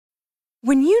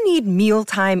When you need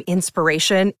mealtime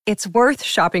inspiration, it's worth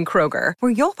shopping Kroger,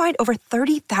 where you'll find over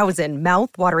 30,000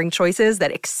 mouth-watering choices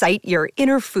that excite your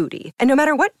inner foodie. And no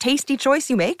matter what tasty choice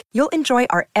you make, you'll enjoy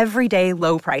our everyday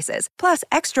low prices, plus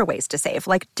extra ways to save,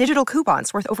 like digital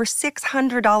coupons worth over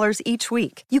 $600 each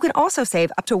week. You can also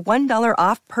save up to $1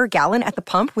 off per gallon at the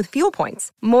pump with fuel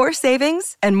points. More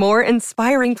savings and more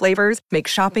inspiring flavors make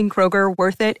shopping Kroger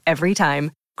worth it every time.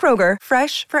 Kroger,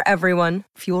 fresh for everyone.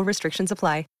 Fuel restrictions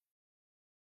apply.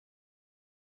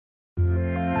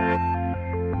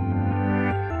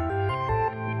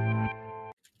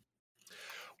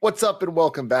 What's up and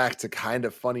welcome back to Kind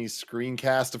of Funny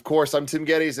Screencast. Of course, I'm Tim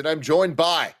Geddes and I'm joined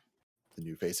by the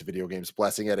new face of video games,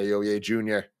 Blessing Adeoye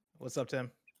Jr. What's up,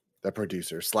 Tim? The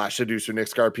producer / seducer, Nick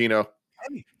Scarpino.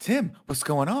 Hey, Tim, what's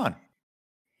going on?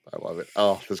 I love it.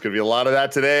 Oh, there's going to be a lot of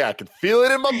that today. I can feel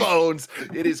it in my bones.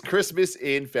 It is Christmas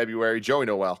in February. Joey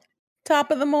Noel.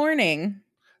 Top of the morning.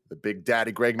 The big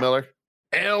daddy, Greg Miller.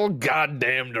 El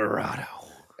Goddamn Dorado.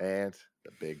 And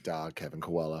the big dog, Kevin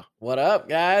Coelho. What up,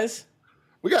 guys?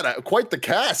 We got quite the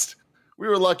cast. We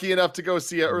were lucky enough to go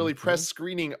see an early press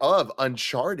screening of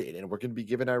Uncharted, and we're going to be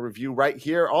giving our review right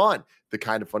here on the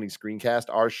Kind of Funny Screencast,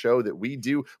 our show that we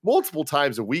do multiple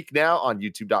times a week now on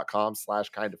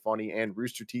youtube.com/kindoffunny and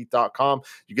roosterteeth.com.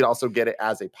 You can also get it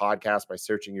as a podcast by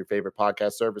searching your favorite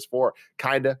podcast service for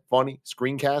Kind of Funny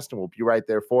Screencast, and we'll be right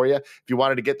there for you. If you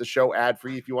wanted to get the show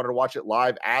ad-free, if you wanted to watch it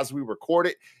live as we record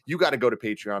it, you got to go to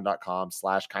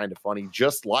patreon.com/kindoffunny,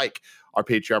 just like our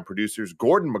Patreon producers,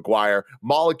 Gordon McGuire,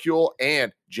 Molecule,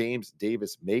 and James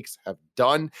Davis Makes have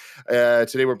done.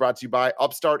 Today, we're brought to you by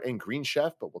Upstart and Green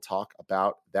Chef, but we'll talk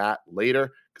about that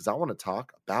later because I want to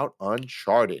talk about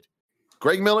Uncharted.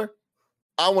 Greg Miller,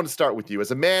 I want to start with you.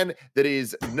 As a man that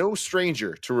is no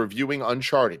stranger to reviewing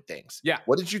Uncharted things,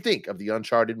 what did you think of the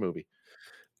Uncharted movie?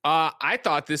 I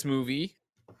thought this movie,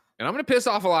 and I'm going to piss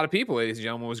off a lot of people, ladies and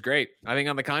gentlemen, was great. I think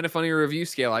on the Kind of Funny review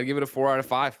scale, I'd give it a 4 out of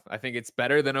 5. I think it's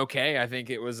better than okay. I think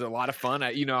it was a lot of fun.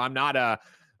 I'm not a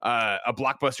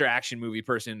blockbuster action movie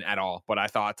person at all, but I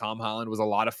thought Tom Holland was a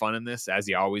lot of fun in this, as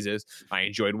he always is. I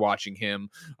enjoyed watching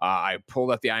him. I pulled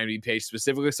up the IMDb page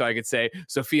specifically so I could say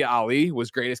Sophia Ali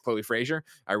was great as Chloe Fraser.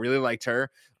 I really liked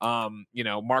her.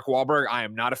 Mark Wahlberg, I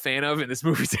am not a fan of, and this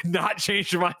movie did not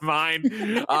change my mind.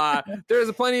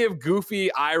 There's plenty of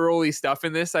goofy, eye-rolly stuff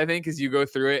in this, I think, as you go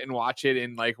through it and watch it,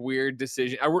 and like weird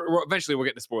decisions. Eventually, we'll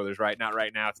get into spoilers, right? Not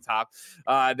right now at the top,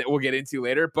 that we'll get into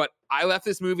later. But I left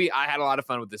this movie. I had a lot of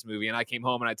fun with this movie, and I came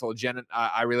home and I told Jen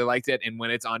I really liked it. And when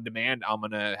it's on demand, I'm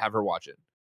gonna have her watch it.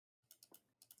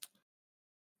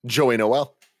 Joey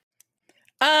Noel.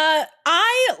 I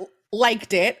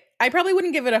liked it. I probably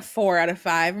wouldn't give it a 4 out of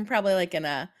 5. I'm probably like in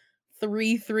a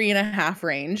 3.5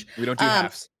 range. We don't do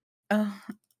halves.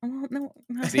 Well, no.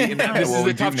 See, and this is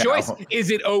a tough choice.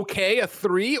 Is it okay, a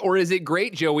 3, or is it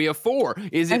great, Joey, a 4?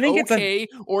 Is it okay,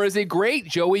 or is it great,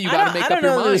 Joey? You got to make up your mind.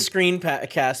 I don't know if the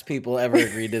screencast people ever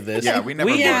agreed to this. Yeah, we never.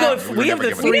 We have the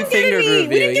 3-finger review.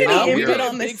 We didn't get any input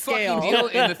on the scale. Deal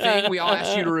in the thing we all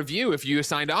asked you to review if you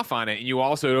signed off on it, and you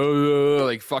also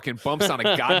like fucking bumps on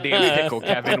a goddamn pickle,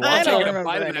 Kevin. While taking a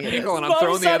bite of that pickle, and I'm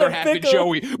throwing the other half at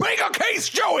Joey. Make a case,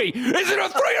 Joey. Is it a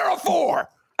 3 or a 4?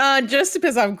 Just to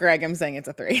piss off Greg, I'm saying it's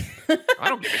a 3. I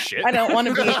don't give a shit. I don't want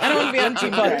to be on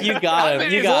team Greg. You got him.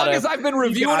 As long as I've been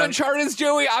reviewing Uncharted,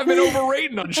 Joey, I've been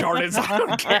overrating Uncharted. So I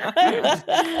don't care.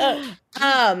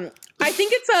 I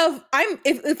think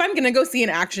if I'm gonna go see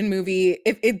an action movie,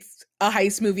 if it's a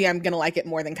heist movie, I'm gonna like it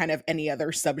more than kind of any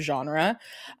other subgenre.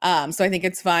 So I think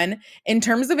it's fun. In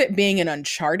terms of it being an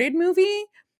Uncharted movie,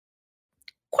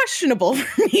 questionable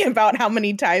for me about how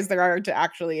many ties there are to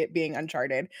actually it being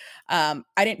Uncharted. I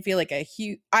didn't feel like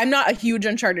I'm not a huge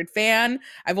Uncharted fan.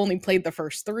 I've only played the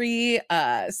first 3.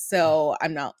 So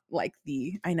I'm not like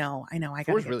I know. I got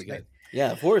 4 is really good.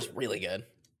 Yeah, 4 is really good.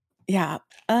 Yeah.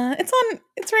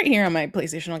 It's right here on my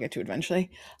PlayStation. I'll get to it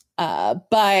eventually.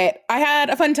 But I had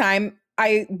a fun time.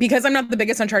 Because I'm not the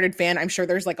biggest Uncharted fan, I'm sure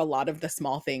there's like a lot of the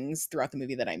small things throughout the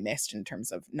movie that I missed in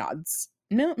terms of nods.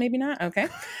 No, maybe not. Okay.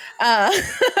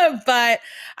 But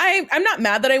I'm not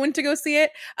mad that I went to go see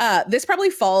it. This probably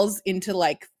falls into,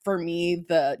 like, for me,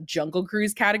 the Jungle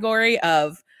Cruise category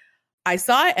of I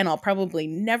saw it and I'll probably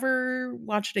never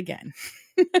watch it again.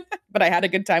 But I had a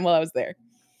good time while I was there.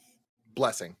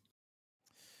 Blessing.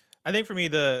 I think for me,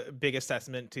 the biggest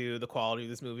testament to the quality of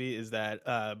this movie is that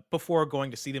before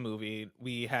going to see the movie,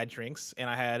 we had drinks, and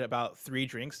I had about 3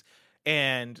 drinks.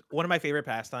 And one of my favorite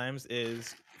pastimes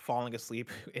is falling asleep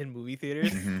in movie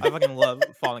theaters. I fucking love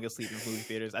falling asleep in movie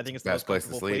theaters. I think it's the Best most place to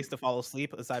comfortable sleep. place to fall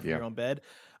asleep aside from Yeah. your own bed.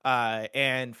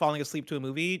 And falling asleep to a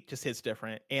movie just hits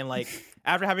different. And like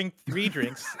after having 3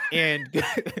 drinks and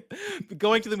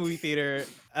going to the movie theater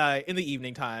in the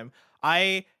evening time,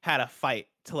 I had a fight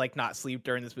to like not sleep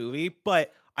during this movie,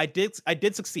 but I did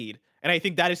succeed. And I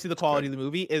think that is to the quality of the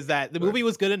movie, is that the movie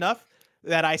was good enough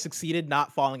that I succeeded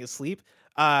not falling asleep.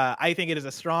 I think it is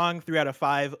a strong 3 out of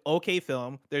 5 okay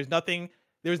film. There's nothing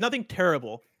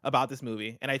terrible about this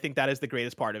movie, and I think that is the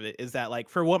greatest part of it, is that like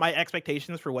for what my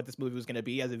expectations for what this movie was going to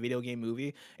be as a video game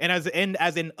movie and as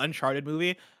an Uncharted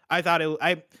movie, I thought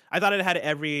it had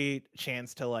every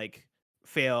chance to like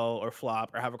fail or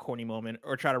flop or have a corny moment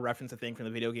or try to reference a thing from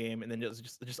the video game and then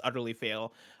just utterly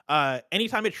fail.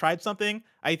 Anytime it tried something,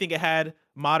 I think it had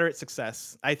moderate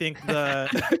success. I think I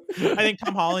think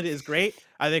Tom Holland is great.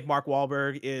 I think Mark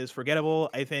Wahlberg is forgettable.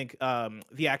 I think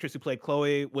the actress who played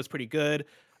Chloe was pretty good.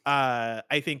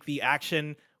 I think the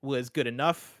action was good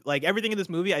enough. Like everything in this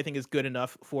movie, I think is good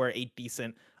enough for a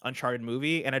decent Uncharted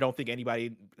movie, and I don't think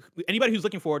anybody who's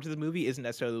looking forward to this movie isn't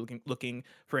necessarily looking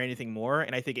for anything more.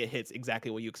 And I think it hits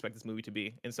exactly what you expect this movie to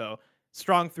be. And so,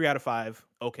 strong 3 out of 5,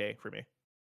 okay for me.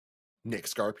 Nick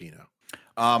Scarpino.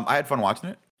 I had fun watching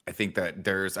it. I think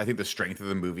the strength of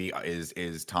the movie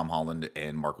is Tom Holland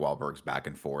and Mark Wahlberg's back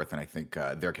and forth, and I think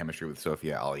their chemistry with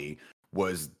Sophia Ali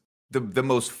was the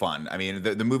most fun. I mean,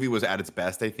 the movie was at its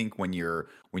best, I think, when you're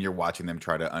watching them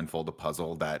try to unfold a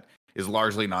puzzle that is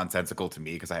largely nonsensical to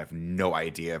me because I have no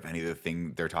idea if any of the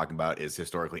thing they're talking about is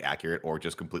historically accurate or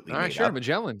just completely All right, made sure, up.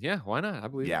 Magellan. Yeah, why not? I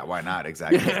believe. Yeah, why not?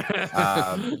 Exactly.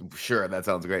 Sure, that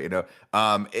sounds great. But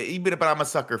I'm a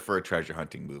sucker for a treasure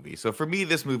hunting movie. So for me,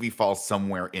 this movie falls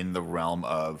somewhere in the realm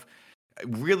of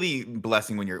really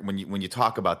blessing. When you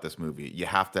talk about this movie, you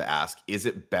have to ask: is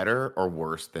it better or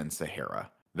worse than Sahara?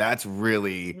 That's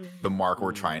really the mark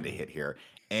we're trying to hit here.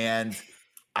 And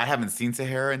I haven't seen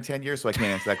Sahara in 10 years, so I can't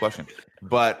answer that question.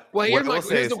 But Well, what I will here's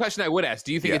say the question I would ask: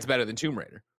 do you think Yeah. it's better than Tomb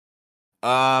Raider?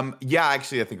 Yeah,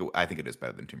 actually, I think it is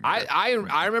better than Tomb Raider.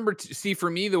 I remember. See, for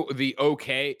me, the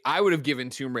okay, I would have given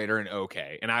Tomb Raider an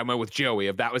okay, and I went with Joey.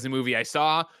 If that was a movie I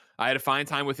saw, I had a fine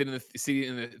time with it in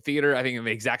the theater. I think in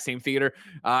the exact same theater,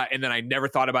 and then I never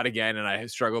thought about it again, and I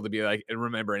struggled to be like and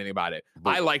remember anything about it.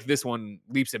 I like this one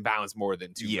leaps and bounds more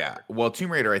than Tomb Raider. Well,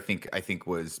 Tomb Raider, I think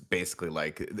was basically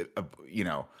like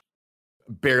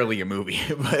barely a movie,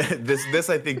 but this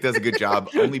I think does a good job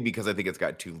only because I think it's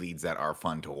got 2 leads that are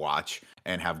fun to watch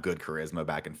and have good charisma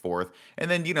back and forth. And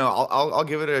then I'll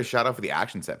give it a shout out for the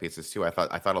action set pieces too. I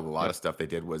thought a lot of stuff they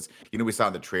did was we saw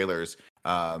in the trailers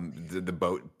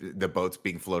the boats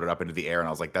being floated up into the air, and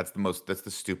I was like, that's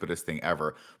the stupidest thing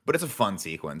ever, but it's a fun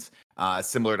sequence.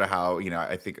 Similar to how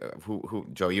I think who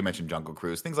Joe, you mentioned Jungle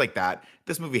Cruise, things like that.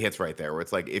 This movie hits right there where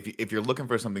it's like if you're looking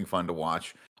for something fun to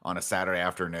watch on a Saturday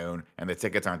afternoon and the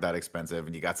tickets aren't that expensive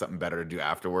and you got something better to do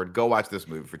afterward, go watch this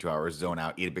movie for 2 hours, zone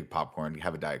out, eat a big popcorn,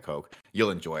 have a Diet Coke. You'll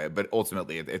enjoy it, but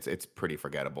ultimately it's pretty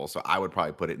forgettable. So I would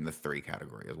probably put it in the 3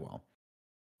 category as well.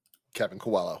 Kevin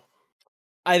Coelho.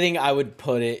 I think I would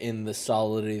put it in the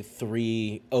solid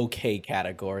 3 okay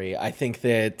category. I think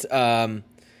that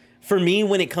for me,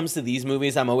 when it comes to these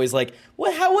movies, I'm always like,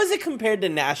 well, how was it compared to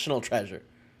National Treasure?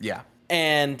 Yeah.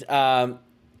 And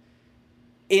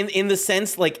in the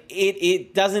sense, like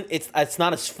it's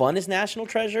not as fun as National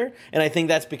Treasure, and I think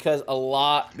that's because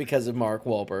of Mark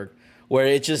Wahlberg, where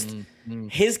it just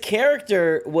his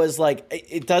character was like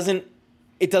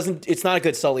it's not a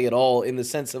good Sully at all, in the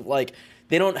sense of like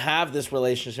they don't have this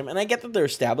relationship, and I get that they're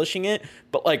establishing it,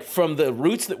 but like from the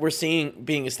roots that we're seeing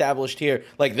being established here,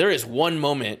 like there is one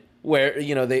moment where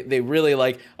they really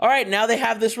like, all right, now they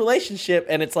have this relationship,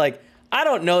 and it's like I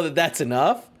don't know that that's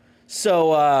enough,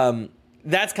 so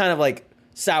that's kind of like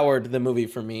soured the movie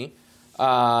for me.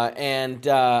 But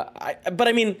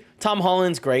I mean, Tom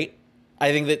Holland's great.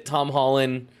 I think that Tom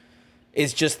Holland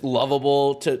is just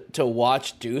lovable to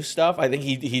watch do stuff. I think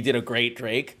he did a great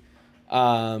Drake.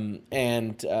 I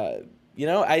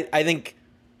think,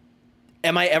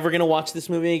 am I ever going to watch this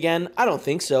movie again? I don't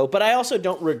think so, but I also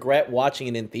don't regret watching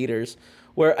it in theaters,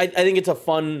 where I think it's a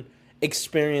fun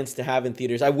experience to have in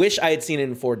theaters. I wish I had seen it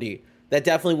in 4D. That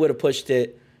definitely would have pushed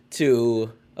it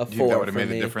to a 4. That would have made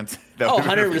the difference.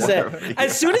 100%.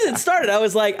 As soon as it started, I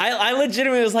was like, I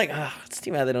legitimately was like, it's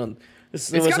too bad they don't.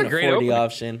 This wasn't a great 4D opening.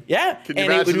 option. Yeah, Can you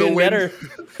and it would have imagine been the wind?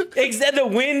 better. Except the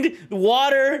wind,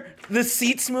 water, the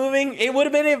seats moving, it would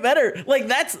have been it better. Like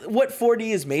that's what 4D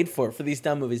is made for these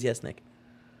dumb movies. Yes, Nick.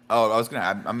 Oh,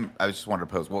 I just wanted to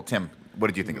pose. Well, Tim, what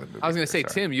did you think of the movie? I was going to say,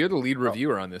 Sorry. Tim, you're the lead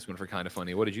reviewer on this one for Kind of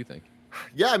Funny. What did you think?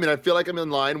 Yeah, I mean, I feel like I'm in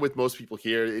line with most people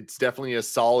here. It's definitely a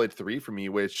solid 3 for me,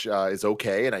 which is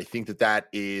okay, and I think that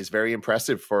is very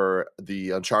impressive for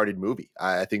the Uncharted movie.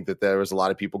 I think that there was a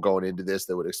lot of people going into this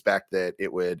that would expect that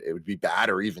it would be bad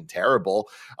or even terrible,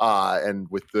 and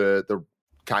with the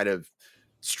kind of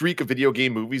streak of video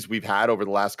game movies we've had over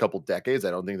the last couple decades,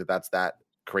 I don't think that that's that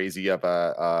crazy of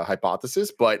a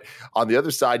hypothesis. But on the other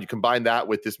side, you combine that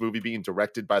with this movie being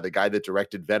directed by the guy that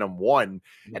directed Venom 1,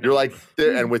 and you're like,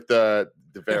 and with the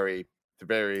very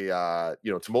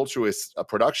tumultuous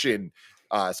production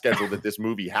schedule that this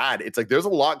movie had, it's like there's a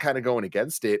lot kind of going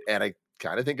against it. And I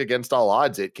kind of think against all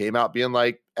odds, it came out being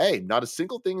like, hey, not a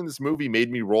single thing in this movie made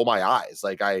me roll my eyes.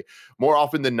 Like, I more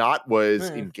often than not was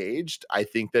engaged. I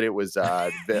think that it was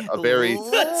a very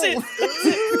That's it.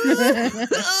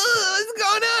 What's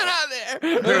going on out there?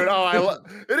 Dude,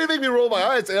 it didn't make me roll my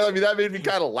eyes. I mean, that made me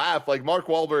kind of laugh. Like, Mark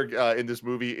Wahlberg in this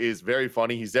movie is very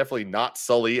funny. He's definitely not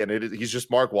Sully, and he's just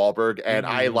Mark Wahlberg. And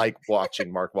I like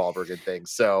watching Mark Wahlberg and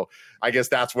things. So I guess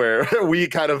that's where we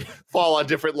kind of fall on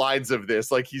different lines of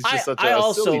this. Like, he's just such a I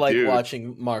also silly like dude.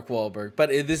 watching Mark Wahlberg, but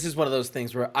this is one of those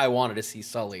things where I wanted to see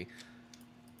Sully.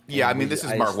 Yeah, I mean, this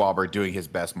is Mark Wahlberg doing his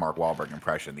best Mark Wahlberg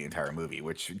impression the entire movie,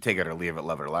 which, take it or leave it,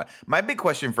 love it or not. My big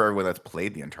question for everyone that's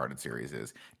played the Uncharted series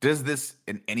is, does this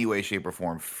in any way, shape, or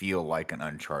form feel like an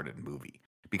Uncharted movie?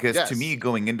 Because to me,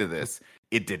 going into this,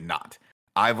 it did not.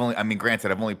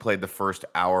 Granted, I've only played the first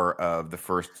hour of the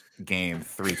first game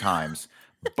 3 times,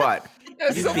 but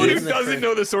as someone who doesn't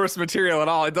know the source material at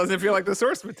all, it doesn't feel like the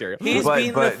source material. He's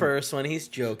beaten the first one. He's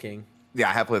joking. Yeah,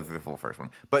 I have played the full first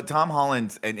one. But Tom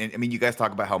Holland, and I mean, you guys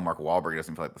talk about how Mark Wahlberg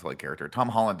doesn't feel like the Sully character. Tom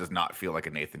Holland does not feel like a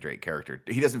Nathan Drake character.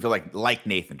 He doesn't feel like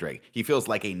Nathan Drake. He feels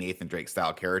like a Nathan Drake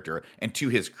style character. And to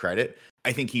his credit,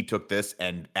 I think he took this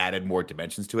and added more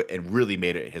dimensions to it and really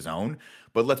made it his own.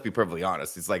 But let's be perfectly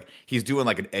honest. It's like he's doing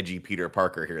like an edgy Peter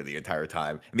Parker here the entire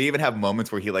time. And they even have moments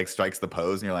where he like strikes the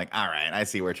pose and you're like, all right, I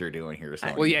see what you're doing here.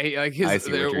 Sony. Well, yeah, like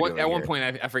at one point,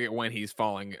 I forget when he's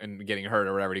falling and getting hurt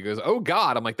or whatever. He goes, "Oh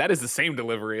God!" I'm like, that is the same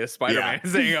delivery as Spider-Man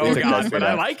saying, "Oh God," but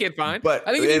I like it fine. But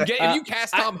I think if you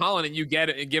cast Tom Holland and you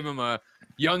give him a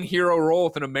young hero role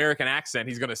with an American accent,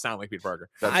 he's going to sound like Peter Parker.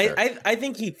 I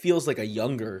think he feels like a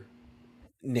younger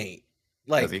Nate.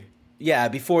 Like, does he? Yeah,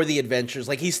 before the adventures.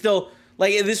 Like, he's still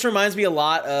like, this reminds me a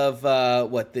lot of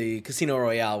the Casino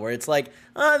Royale, where it's like,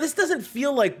 this doesn't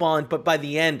feel like Bond, but by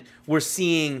the end we're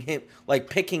seeing him like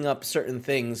picking up certain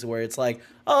things where it's like,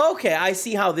 oh, okay, I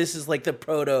see how this is like the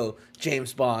proto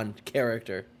James Bond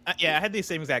character. Yeah, I had the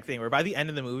same exact thing where by the end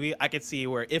of the movie, I could see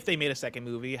where if they made a second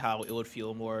movie, how it would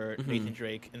feel more Nathan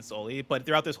Drake and Sully. But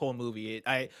throughout this whole movie,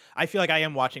 I feel like I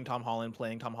am watching Tom Holland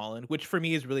playing Tom Holland, which for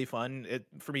me is really fun.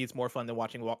 For me, it's more fun than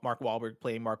watching Mark Wahlberg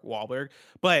playing Mark Wahlberg.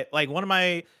 But like, one of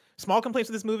my small complaints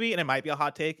with this movie, and it might be a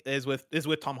hot take, is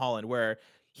with Tom Holland, where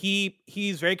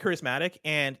he's very charismatic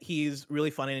and he's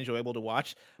really fun and enjoyable to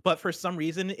watch. But for some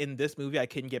reason in this movie, I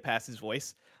couldn't get past his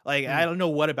voice. Like, I don't know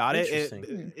what about it.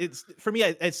 It's for me,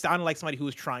 it sounded like somebody who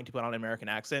was trying to put on an American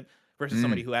accent versus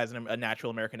somebody who has a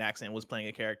natural American accent and was playing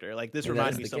a character. Like, this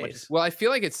reminds me so much. Well, I feel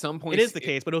like at some point it is the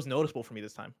case, but it was noticeable for me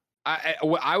this time.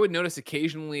 I would notice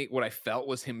occasionally what I felt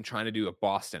was him trying to do a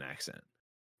Boston accent.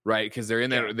 Right, because they're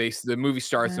in there. The movie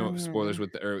starts. No spoilers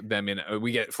with them in.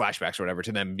 We get flashbacks or whatever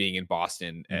to them being in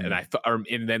Boston, and I thought,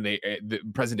 and then the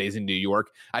present day is in New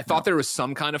York. I thought there was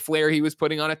some kind of flair he was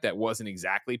putting on it that wasn't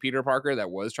exactly Peter Parker.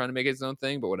 That was trying to make its own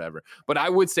thing, but whatever. But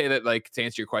I would say that, like, to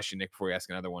answer your question, Nick, before we ask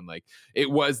another one, like, it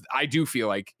was. I do feel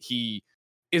like he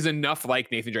is enough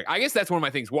like Nathan Drake. I guess that's one of my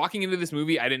things. Walking into this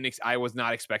movie, I was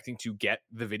not expecting to get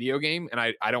the video game, and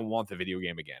I don't want the video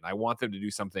game again. I want them to do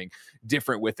something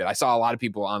different with it. I saw a lot of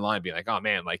people online being like, "Oh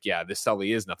man, like, yeah, this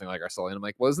Sully is nothing like our Sully." And I'm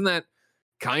like, wasn't that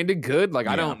kind of good? Like,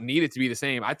 I don't need it to be the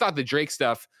same. I thought the Drake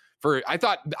stuff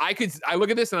I look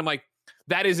at this and I'm like,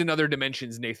 that is another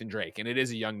dimension's Nathan Drake, and it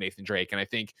is a young Nathan Drake. And I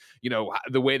think,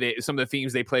 the way some of the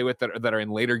themes they play with that are in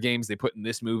later games, they put in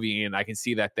this movie, and I can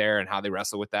see that there and how they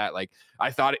wrestle with that. Like, I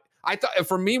thought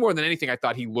for me, more than anything, I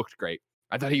thought he looked great.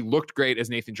 I thought he looked great as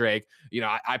Nathan Drake.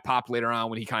 I popped later on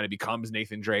when he kind of becomes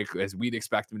Nathan Drake as we'd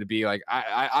expect him to be. Like,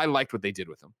 I liked what they did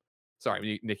with him.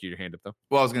 Sorry, Nick, your hand up though.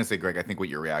 Well, I was going to say, Greg, I think what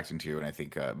you're reacting to, and I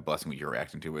think Blessing, what you're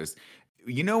reacting to is,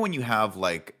 when you have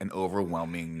like an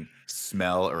overwhelming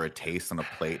smell or a taste on a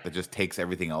plate that just takes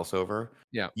everything else over.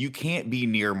 Yeah, you can't be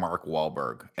near Mark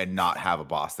Wahlberg and not have a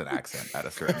Boston accent at a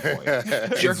certain point.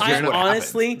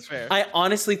 I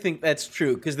honestly think that's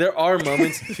true, because there are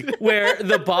moments where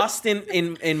the Boston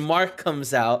in Mark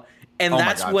comes out, and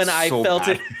that's when I felt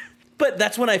it. But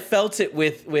that's when I felt it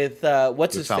with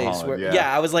what's his face? Holland,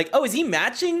 I was like, oh, is he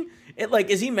matching it? Like,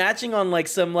 is he matching on like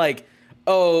some like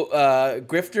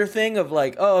grifter thing of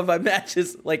like, if I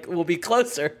matches, like, we'll be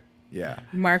closer. Yeah.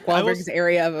 Mark Wahlberg's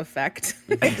area of effect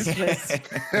is just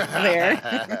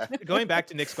there. Going back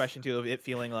to Nick's question too of it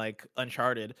feeling like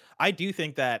Uncharted, I do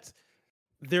think that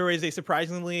there was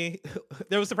surprisingly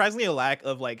a lack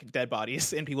of like dead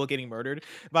bodies and people getting murdered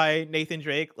by Nathan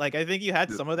Drake. Like I think you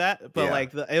had some of that, but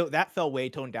like that felt way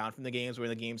toned down from the games, where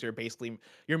the games are basically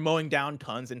you're mowing down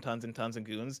tons and tons and tons of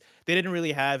goons. They didn't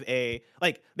really have they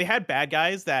had bad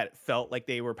guys that felt like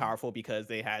they were powerful because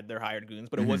they had their hired goons,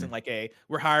 but it wasn't like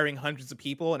we're hiring hundreds of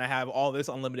people and I have all this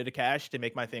unlimited cash to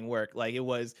make my thing work. Like it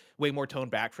was way more toned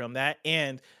back from that.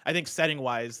 And I think setting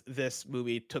wise, this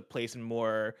movie took place in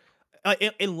more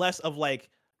in less of like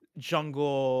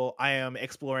jungle, I am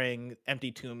exploring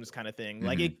empty tombs kind of thing.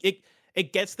 Like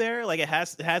it gets there, like it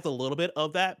has a little bit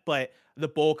of that, but the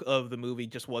bulk of the movie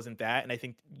just wasn't that. And I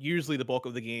think usually the bulk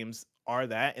of the games are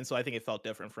that, and so I think it felt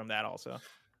different from that also.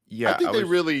 Yeah, I think they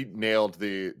really nailed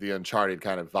the Uncharted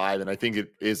kind of vibe, and I think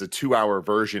it is a 2-hour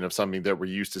version of something that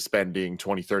we're used to spending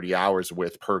 20, 30 hours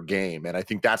with per game. And I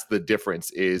think that's the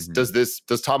difference is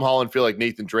does Tom Holland feel like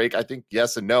Nathan Drake? I think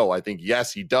yes and no. I think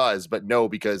yes, he does, but no,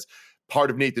 because part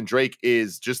of Nathan Drake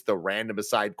is just the random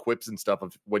aside quips and stuff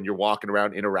of when you're walking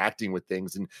around interacting with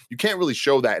things, and you can't really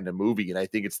show that in a movie. And I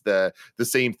think it's the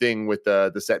same thing with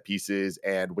the set pieces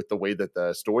and with the way that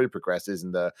the story progresses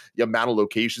and the amount of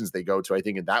locations they go to. I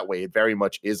think in that way, it very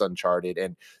much is Uncharted,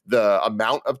 and the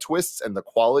amount of twists and the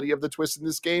quality of the twists in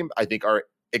this game, I think, are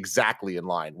exactly in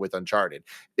line with Uncharted.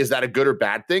 Is that a good or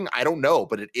bad thing? I don't know,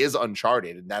 but it is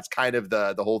Uncharted, and that's kind of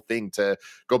the whole thing. To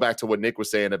go back to what Nick was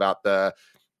saying about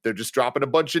they're just dropping a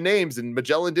bunch of names and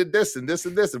Magellan did this and this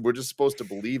and this, and we're just supposed to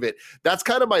believe it. That's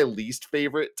kind of my least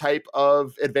favorite type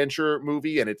of adventure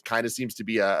movie, and it kind of seems to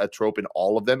be a trope in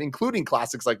all of them, including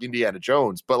classics like Indiana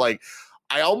Jones. But like,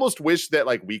 I almost wish that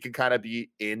like we could kind of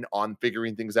be in on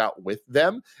figuring things out with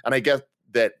them. And I guess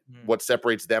that what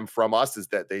separates them from us is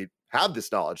that they have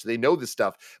this knowledge, they know this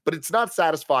stuff, but it's not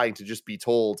satisfying to just be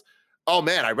told, oh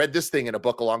man, I read this thing in a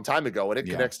book a long time ago and it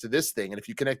connects to this thing. And if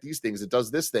you connect these things, it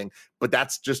does this thing. But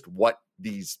that's just what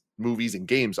these movies and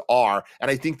games are.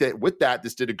 And I think that with that,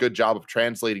 this did a good job of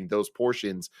translating those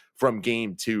portions from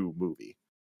game to movie.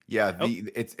 Yeah,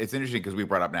 it's interesting because we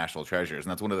brought up National Treasures.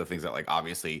 And that's one of the things that, like,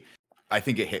 obviously, I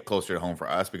think it hit closer to home for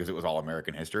us because it was all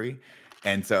American history.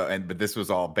 But this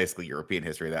was all basically European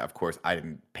history that, of course, I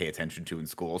didn't pay attention to in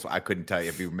school, so I couldn't tell you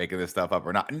if you were making this stuff up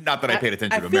or not. Not that I paid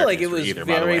attention to American history either, I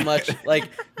feel like it was very much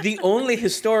like the only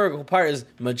historical part is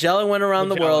Magellan went around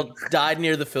the world, died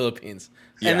near the Philippines,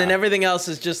 and then everything else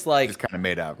is just like just kind of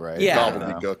made up, right? Yeah,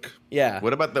 gobbledygook. Yeah.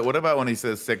 What about when he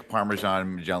says "sick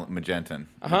Parmesan Magentan"?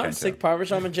 Sick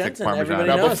Parmesan Magentan. Everybody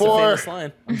now, knows the famous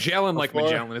line. Magellan like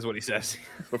Magellan is what he says.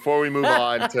 Before we move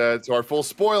on to our full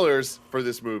spoilers for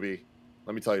this movie,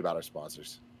 let me tell you about our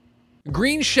sponsors.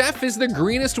 Green Chef is the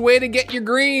greenest way to get your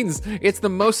greens. It's the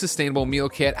most sustainable meal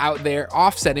kit out there,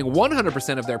 offsetting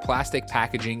 100% of their plastic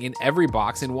packaging in every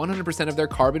box and 100% of their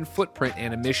carbon footprint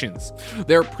and emissions.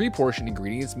 Their pre-portioned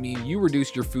ingredients mean you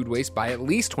reduce your food waste by at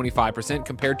least 25%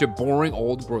 compared to boring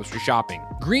old grocery shopping.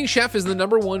 Green Chef is the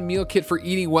 #1 meal kit for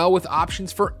eating well, with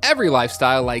options for every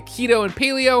lifestyle like keto and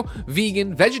paleo,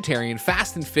 vegan, vegetarian,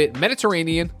 fast and fit,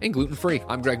 Mediterranean, and gluten-free.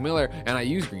 I'm Greg Miller, and I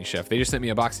use Green Chef. They just sent me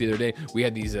a box the other day. We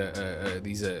had these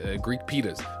Greek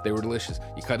pitas. They were delicious.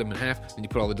 You cut them in half, then you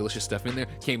put all the delicious stuff in there.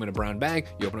 Came in a brown bag.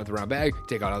 You open up the brown bag,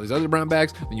 take out all these other brown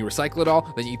bags, then you recycle it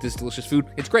all, then you eat this delicious food.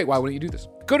 It's great. Why wouldn't you do this?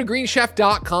 Go to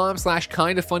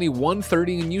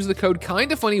greenchef.com/kindafunny130 and use the code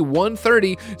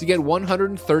kindafunny130 to get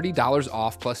 $130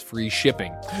 off plus free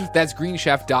shipping. That's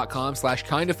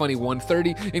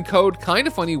greenchef.com/kindafunny130 and code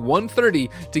kindafunny130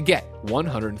 to get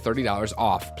 $130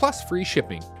 off plus free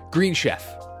shipping. Green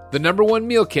Chef, the #1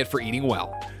 meal kit for eating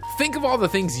well. Think of all the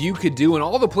things you could do and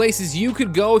all the places you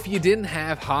could go if you didn't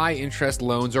have high interest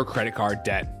loans or credit card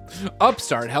debt.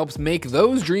 Upstart helps make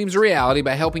those dreams a reality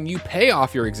by helping you pay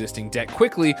off your existing debt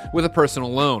quickly with a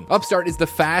personal loan. Upstart is the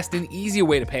fast and easy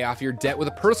way to pay off your debt with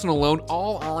a personal loan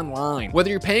all online. Whether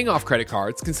you're paying off credit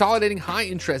cards, consolidating high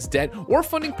interest debt, or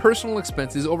funding personal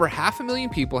expenses, over 500,000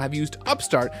 people have used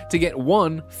Upstart to get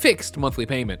one fixed monthly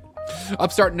payment.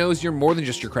 Upstart knows you're more than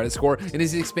just your credit score and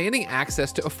is expanding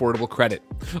access to affordable credit.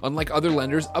 Unlike other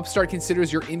lenders, Upstart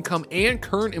considers your income and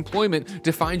current employment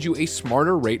to find you a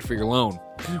smarter rate for your loan.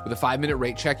 With a 5-minute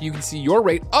rate check, you can see your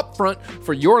rate upfront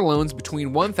for your loans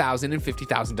between $1,000 and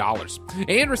 $50,000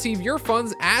 and receive your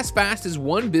funds as fast as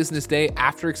 1 business day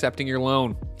after accepting your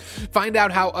loan. Find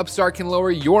out how Upstart can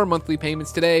lower your monthly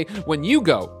payments today when you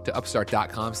go to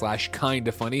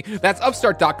upstart.com/kindafunny. That's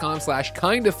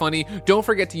upstart.com/kindafunny. Don't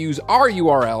forget to use our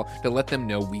URL to let them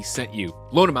know we sent you.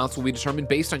 Loan amounts will be determined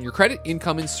based on your credit,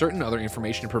 income, and certain other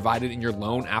information provided in your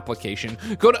loan application.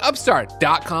 Go to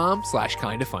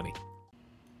upstart.com/kindafunny.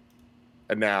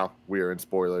 And now we are in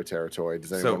spoiler territory.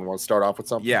 Does anyone want to start off with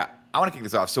something? Yeah, I want to kick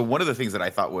this off. So one of the things that I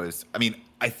thought was, I mean,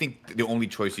 I think the only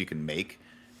choice you can make,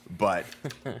 but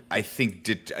I think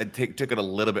took it a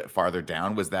little bit farther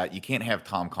down, was that you can't have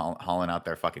Tom Holland out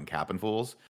there fucking capping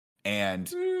fools.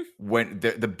 And when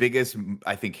the biggest,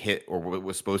 I think, hit, or what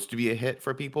was supposed to be a hit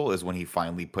for people, is when he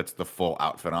finally puts the full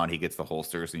outfit on. He gets the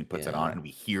holsters and he puts it on, and we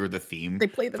hear the theme They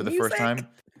play the for the music. first time.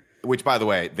 Which, by the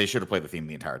way, they should have played the theme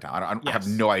the entire time. I have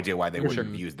no idea why they wouldn't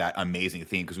have used that amazing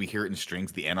theme, because we hear it in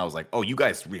strings at the end. I was like, oh, you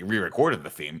guys re-recorded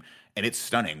the theme, and it's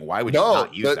stunning. Why would you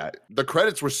not use that? The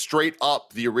credits were straight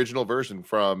up the original version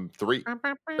from 3.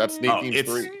 That's Sneak Theme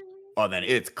 3. Oh, then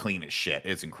it's clean as shit.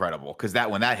 It's incredible. Because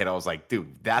when that hit, I was like, dude,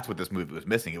 that's what this movie was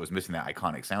missing. It was missing that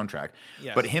iconic soundtrack.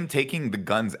 Yes. But him taking the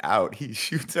guns out, he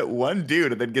shoots at one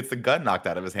dude and then gets the gun knocked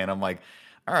out of his hand. I'm like,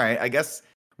 all right, I guess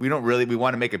we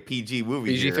want to make a PG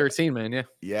movie. PG-13, man, yeah.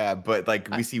 Yeah, but like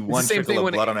we see one same trickle thing of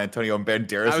when blood on Antonio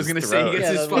Banderas. I was gonna say he gets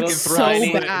Yeah, his that fucking looks throat, so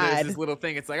and bad. there's this little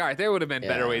thing. It's like, all right, there would have been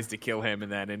better Yeah. ways to kill him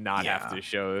and not have to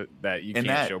show that you And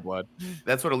can't that- show blood.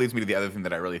 That's what leads me to the other thing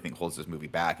that I really think holds this movie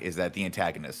back, is that the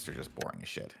antagonists are just boring as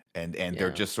shit, and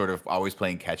they're just sort of always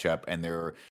playing catch up, and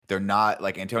they're not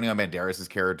like Antonio Banderas'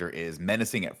 character is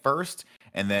menacing at first,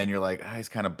 and then you're like, he's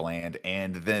kind of bland,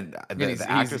 and then the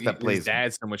actress that plays his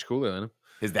dad's so much cooler than him.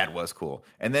 his dad was cool,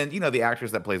 and then the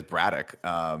actress that plays Braddock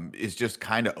is just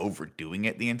kind of overdoing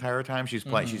it the entire time. She's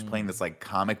playing this like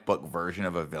comic book version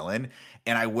of a villain,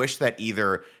 and I wish that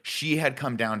either she had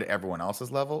come down to everyone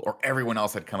else's level, or everyone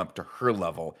else had come up to her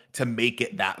level to make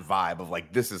it that vibe of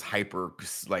like, this is hyper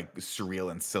like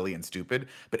surreal and silly and stupid.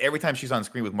 But every time she's on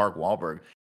screen with Mark Wahlberg,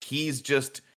 he's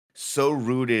just so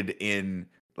rooted in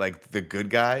like the good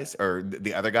guys or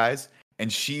the other guys,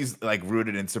 and she's like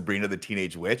rooted in Sabrina the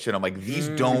Teenage Witch, and I'm like, these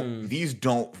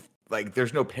don't like,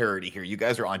 there's no parody here. You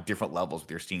guys are on different levels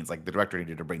with your scenes. Like, the director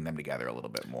needed to bring them together a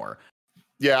little bit more.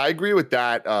 Yeah, I agree with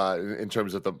that in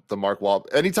terms of the Mark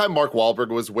Wahlberg. Anytime Mark Wahlberg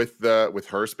was with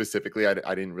her specifically, I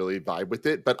didn't really vibe with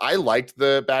it. But I liked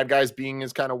the bad guys being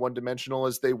as kind of one-dimensional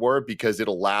as they were, because it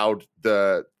allowed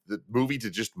the movie to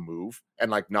just move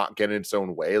and like not get in its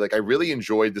own way. Like, I really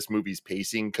enjoyed this movie's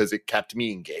pacing because it kept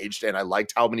me engaged, and I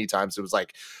liked how many times it was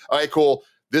like, all right, cool,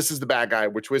 this is the bad guy,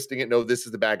 we're twisting it, no, this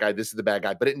is the bad guy, this is the bad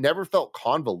guy. But it never felt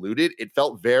convoluted. It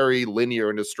felt very linear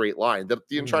in a straight line, that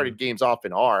the Uncharted games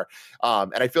often are.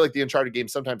 And I feel like the Uncharted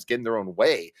games sometimes get in their own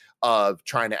way of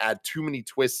trying to add too many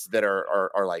twists that are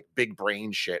like big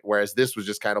brain shit, whereas this was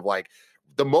just kind of like,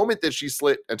 the moment that she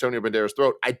slit Antonio Banderas'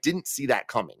 throat, I didn't see that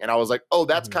coming. And I was like, oh,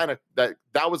 that's kind of,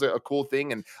 that was a cool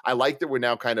thing. And I like that we're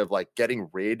now kind of like getting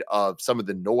rid of some of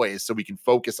the noise so we can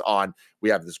focus on, we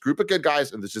have this group of good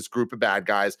guys and there's this group of bad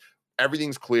guys.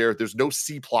 Everything's clear. There's no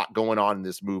C plot going on in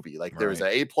this movie. Like, there's an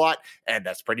A plot, and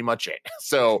that's pretty much it.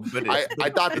 So I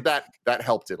thought that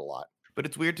helped it a lot. But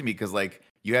it's weird to me because, like,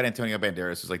 you had Antonio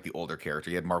Banderas, who's like the older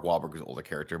character. You had Mark Wahlberg, who's the older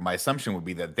character. My assumption would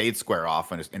be that they'd square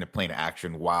off in a plane of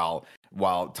action while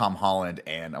Tom Holland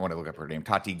and, I want to look up her name,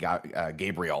 Tati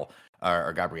Gabrielle,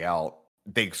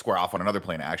 they square off on another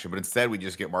plane of action. But instead, we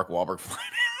just get Mark Wahlberg flying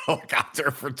in a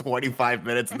helicopter for 25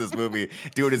 minutes in this movie.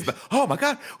 Dude is, oh my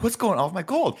God, what's going on with my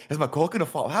gold? Is my gold going to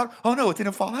fall out? Oh no, it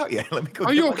didn't fall out yet. Let me go.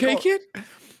 Are you okay, kid?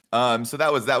 So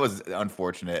that was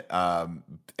unfortunate.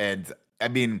 And I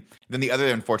mean, then the other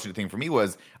unfortunate thing for me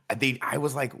was I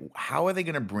was like, how are they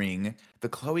going to bring the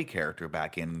Chloe character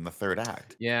back in the third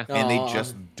act? Yeah. And they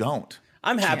just don't.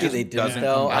 I'm happy they didn't, doesn't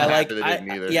though. come I back. like, Happy they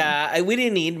didn't either. yeah, we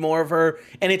didn't need more of her,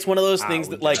 and it's one of those things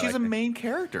that, like, She's a main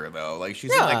character though. Like,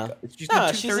 she's yeah,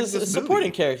 she's a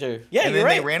supporting character. Yeah, and you're then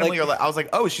right. they randomly Like, are like, I was like,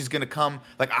 oh, she's gonna come.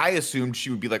 Like, I assumed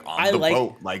she would be like on the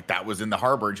boat, like that was in the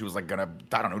harbor, and she was like gonna,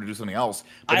 I don't know, to do something else.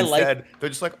 But instead, they're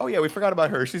just like, oh yeah, we forgot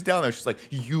about her. She's down there. She's like,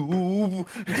 you.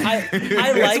 I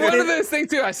It's like one it. of those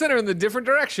things too. I sent her in the different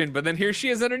direction, but then here she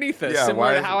is underneath us. Yeah,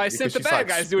 Similar to why- how I because sent the she saw bad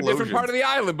guys to a different part of the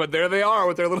island, but there they are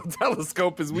with their little telescope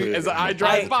as I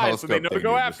drive by, so they know to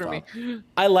go after me.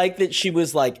 I like that she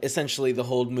was like essentially the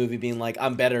whole movie being like,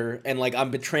 I'm better, and like,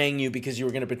 I'm betraying you because you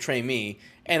were going to betray me.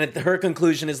 And her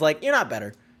conclusion is like, you're not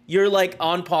better. You're like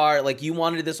on par. Like, you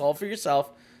wanted this all for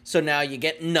yourself, so now you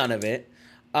get none of it.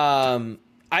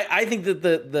 I think that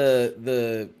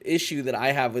the issue that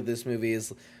I have with this movie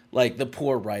is like the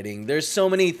poor writing. There's so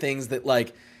many things that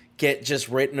like get just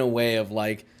written away of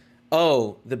like,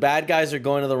 oh, the bad guys are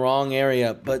going to the wrong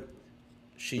area, but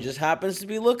she just happens to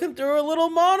be looking through her little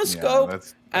monoscope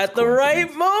that's at the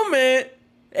right moment,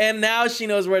 and now she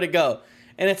knows where to go.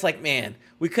 And it's like, man,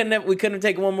 we couldn't have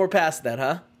taken one more past that,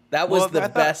 huh? That was the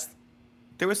best.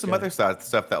 There was some other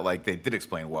stuff that like they did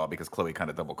explain well because Chloe kind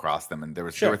of double crossed them, and there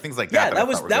were things like that. Yeah,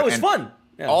 that was fun.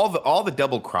 Yeah. All the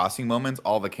double crossing moments,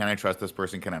 all the can I trust this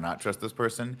person, can I not trust this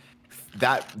person,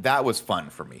 that was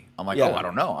fun for me. I'm like, oh, I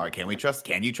don't know. All right, can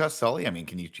you trust Sully? I mean,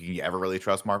 can you ever really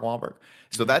trust Mark Wahlberg?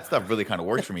 So that stuff really kind of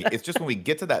works for me. It's just when we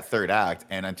get to that third act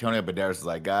and Antonio Banderas is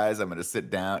like, guys, I'm gonna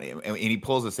sit down, and he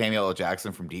pulls a Samuel L.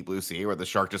 Jackson from Deep Blue Sea where the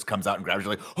shark just comes out and grabs you,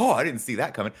 like, oh, I didn't see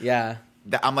that coming. Yeah.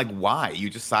 I'm like, why?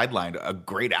 You just sidelined a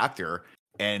great actor,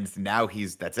 and now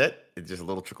that's it. It's just a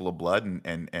little trickle of blood,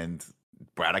 and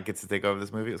Braddock gets to take over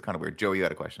this movie. It was kind of weird. Joey, you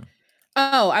had a question.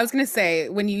 Oh, I was gonna say,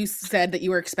 when you said that you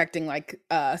were expecting like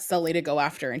Sully to go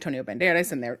after Antonio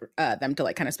Banderas and them to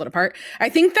like kind of split apart, I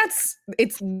think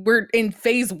we're in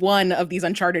phase 1 of these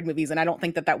Uncharted movies, and I don't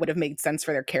think that would have made sense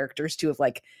for their characters to have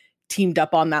like teamed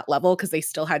up on that level because they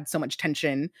still had so much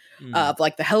tension of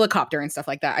like the helicopter and stuff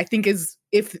like that. I think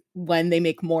when they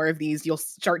make more of these, you'll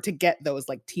start to get those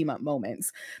like team up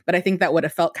moments. But I think that would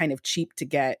have felt kind of cheap to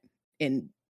get in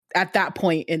at that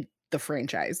point in the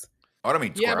franchise. I don't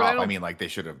mean square off. I mean, like, they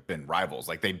should have been rivals.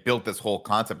 Like, they built this whole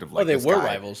concept of like, they were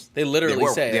rivals. They literally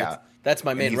say, that's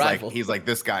my main rival. He's like,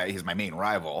 this guy, he's my main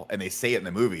rival. And they say it in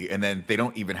the movie, and then they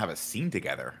don't even have a scene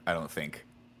together, I don't think.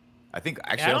 I think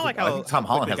actually, I think Tom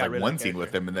Holland has like one scene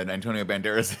with him, and then Antonio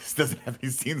Banderas doesn't have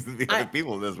any scenes with the other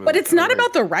people in this movie. But it's not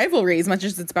about the rivalry as much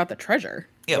as it's about the treasure.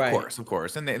 Yeah, of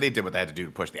course. And they did what they had to do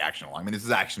to push the action along. I mean, this is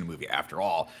an action movie after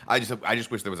all. I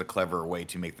just wish there was a clever way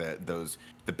to make the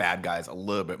bad guys a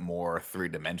little bit more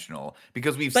three-dimensional,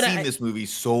 because we've seen this movie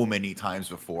so many times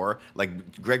before.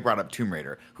 Like Greg brought up Tomb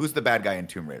Raider. Who's the bad guy in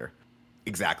Tomb Raider?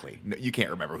 Exactly. No, you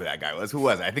can't remember who that guy was. Who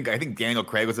was it? I think Daniel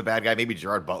Craig was a bad guy. Maybe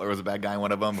Gerard Butler was a bad guy in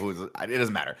one of them. It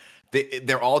doesn't matter.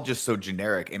 They're all just so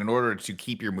generic. And in order to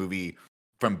keep your movie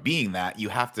from being that,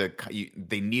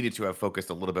 they needed to have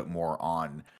focused a little bit more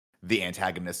on the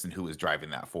antagonist and who was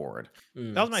driving that forward.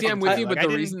 That was my I'm with you, but the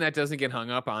reason that doesn't get hung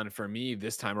up on for me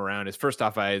this time around is, first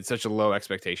off, I had such a low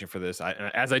expectation for this,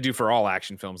 as I do for all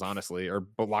action films, honestly, or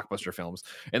blockbuster films.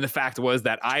 And the fact was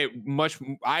that I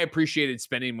appreciated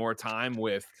spending more time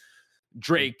with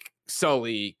Drake,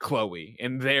 Sully, Chloe,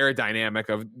 and their dynamic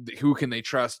of who can they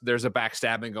trust. There's a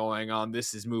backstabbing going on.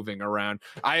 This is moving around.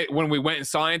 When we went and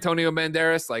saw Antonio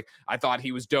Banderas, like, I thought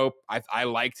he was dope. I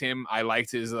liked him. I liked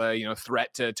his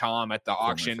threat to Tom at the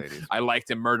auction. I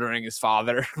liked him murdering his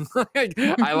father.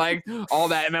 I liked all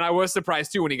that. And then I was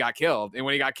surprised too when he got killed. And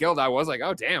when he got killed, I was like,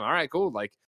 oh damn, all right, cool.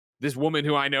 Like, this woman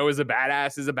who I know is a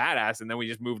badass. And then we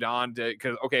just moved on to,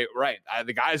 because, okay, right,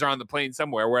 the guys are on the plane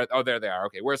somewhere. There they are.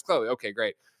 Okay, where's Chloe? Okay,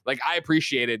 great. Like, I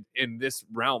appreciated in this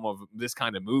realm of this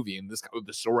kind of movie and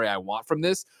the story I want from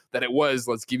this, that it was,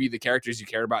 let's give you the characters you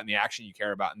care about and the action you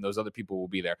care about, and those other people will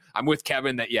be there. I'm with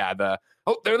Kevin that,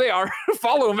 there they are.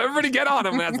 Follow them. Everybody get on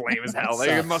them. That's lame as hell.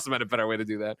 It must have been a better way to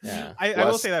do that. Yeah. I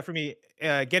will say that for me,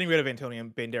 getting rid of Antonio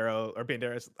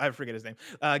Banderas, I forget his name,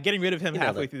 getting rid of him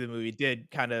halfway through the movie did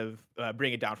kind of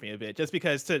bring it down for me a bit, just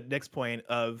because, to Nick's point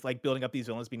of like building up these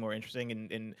villains being more interesting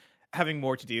and having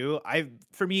more to do,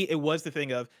 for me, it was the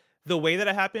thing of the way that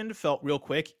it happened felt real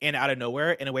quick and out of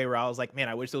nowhere, in a way where I was like, man,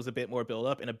 I wish there was a bit more build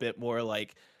up and a bit more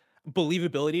like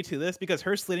believability to this, because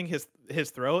her slitting his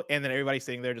throat and then everybody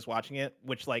sitting there just watching it,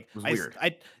 which like was weird.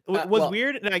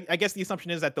 Weird, and I guess the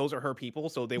assumption is that those are her people,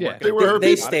 so they weren't.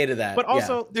 They stated that, but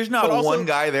also there's not one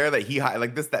guy there that he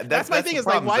like this. That's my thing. Is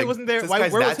like, why wasn't there? Where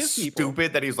was his people?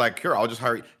 Stupid that he's like, here, I'll just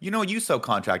hire you. You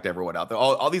subcontract everyone out there.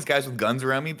 All these guys with guns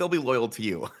around me, they'll be loyal to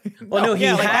you. Well, no, he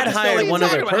had hired one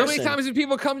other person. How many times did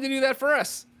people come to do that for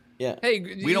us? Yeah. Hey,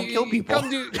 we don't kill people.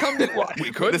 Come do. Well, we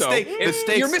could though.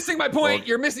 You're missing my point.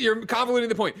 You're convoluting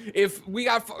the point. If we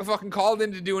got fucking called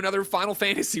in to do another Final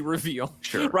Fantasy reveal,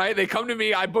 sure, right? They come to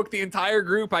me. I book the entire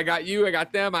group. I got you. I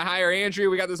got them. I hire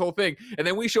Andrew. We got this whole thing, and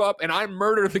then we show up and I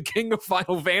murder the king of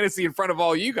Final Fantasy in front of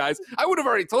all you guys. I would have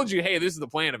already told you, hey, this is the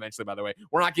plan. Eventually, by the way,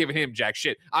 we're not giving him jack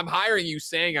shit. I'm hiring you,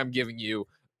 saying I'm giving you,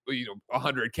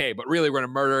 $100K, but really we're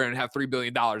gonna murder and have $3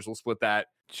 billion. We'll split that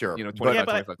Sure, you know, but, 25,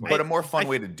 but 25, but a more fun I-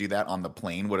 way to do that on the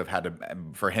plane would have had to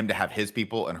for him to have his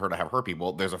people and her to have her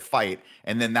people. There's a fight,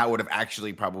 and then that would have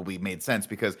actually probably made sense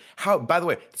because how? By the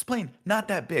way, this plane not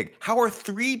that big. How are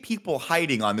 3 people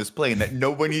hiding on this plane that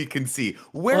nobody can see?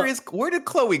 Where did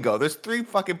Chloe go? There's 3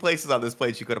 fucking places on this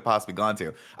plane she could have possibly gone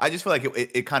to. I just feel like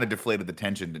it kind of deflated the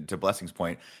tension to Blessing's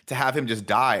point to have him just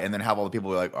die and then have all the people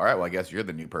be like, all right, well I guess you're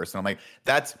the new person. I'm like,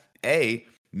 that's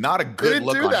not a They good didn't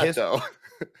look do on that his. though.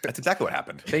 That's exactly what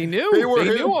happened. They knew. They They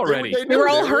knew him. already. They They were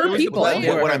all knew. her It was the people. plan. They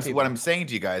were What her I'm people. what I'm saying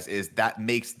to you guys is that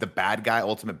makes the bad guy,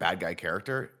 ultimate bad guy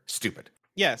character stupid.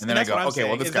 Yes, And then I that's go, what I'm okay, well,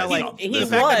 saying, this is guy's that, like, dumb. he the This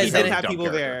fact that he was, didn't and- have dumb people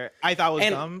character. there, I thought was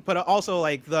And- dumb. But also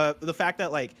like the fact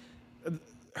that like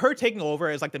her taking over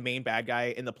as like the main bad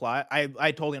guy in the plot, I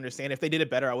totally understand. If they did it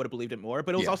better, I would have believed it more.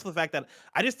 But it was Yeah. also the fact that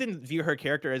I just didn't view her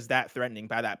character as that threatening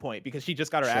by that point because she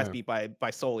just got her ass Sure. beat by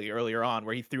Sully earlier on,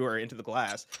 where he threw her into the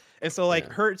glass. And so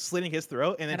like her slitting his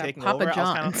throat and then At a taking Papa over, I was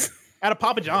kind John's. of at a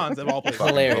Papa John's of all places.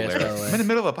 Hilarious, by the way. I'm in the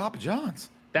middle of a Papa John's.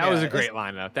 That was Yeah, a great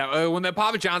lineup. That when the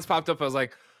Papa John's popped up, I was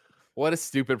like, "What a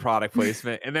stupid product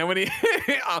placement!" And then when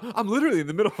I'm literally in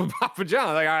the middle of Papa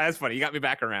John, like, all right, that's funny. You got me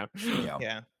back around. Yeah.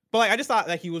 Yeah. But like I just thought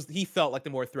that he felt like the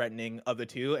more threatening of the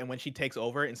two, and when she takes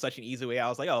over in such an easy way, I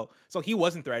was like, oh, so he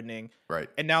wasn't threatening, Right.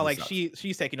 and now He's like not.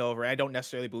 she's taking over. I don't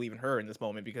necessarily believe in her in this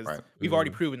moment because Right. we've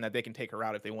already proven that they can take her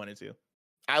out if they wanted to.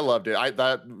 I loved it.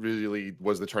 That really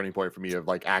was the turning point for me of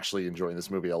like actually enjoying this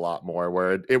movie a lot more,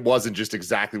 where it wasn't just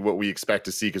exactly what we expect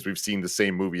to see because we've seen the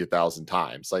same movie 1,000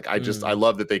 times. Like I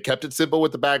love that they kept it simple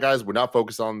with the bad guys. We're not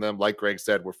focused on them. Like Greg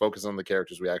said, we're focused on the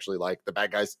characters we actually like. The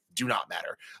bad guys do not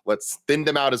matter. Let's thin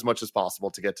them out as much as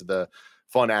possible to get to the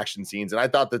fun action scenes. And I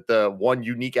thought that the one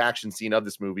unique action scene of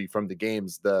this movie from the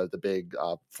games, the big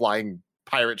flying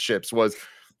pirate ships, was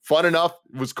fun enough.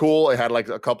 It was cool. It had like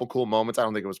a couple cool moments. I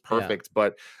don't think it was perfect,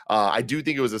 but I do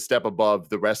think it was a step above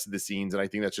the rest of the scenes. And I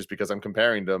think that's just because I'm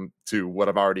comparing them to what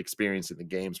I've already experienced in the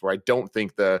games, where I don't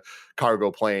think the cargo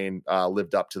plane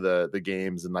lived up to the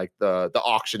games, and like the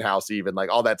auction house, even like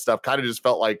all that stuff kind of just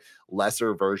felt like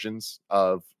lesser versions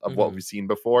of what we've seen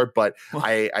before. But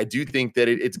I do think that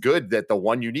it's good that the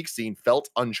one unique scene felt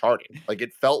Uncharted. Like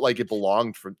it felt like it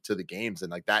belonged to the games.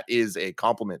 And like that is a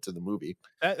compliment to the movie.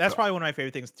 That's probably one of my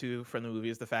favorite things too from the movie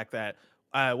is the fact that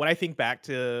when I think back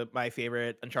to my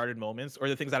favorite Uncharted moments or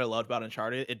the things that I loved about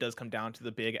Uncharted, it does come down to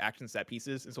the big action set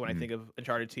pieces. And so when I think of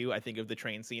Uncharted 2, I think of the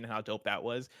train scene and how dope that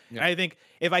was. Yeah. And I think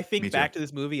if I Me think too. back to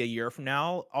this movie a year from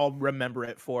now, I'll remember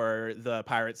it for the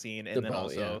pirate scene and The then boat,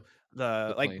 also The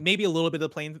the like plane. maybe a little bit of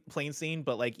the plane scene,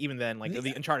 but like even then, like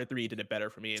the Uncharted 3 did it better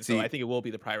for me. And so See- I think it will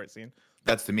be the pirate scene.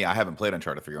 That's to me. I haven't played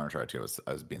Uncharted 3 or Uncharted 2.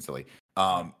 I was being silly.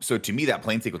 So to me, that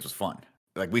plane sequence was fun.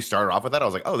 Like we started off with that, I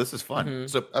was like, "Oh, this is fun."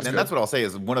 So, That's and good. that's what I'll say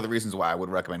is one of the reasons why I would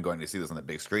recommend going to see this on the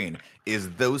big screen is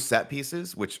those set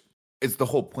pieces, which is the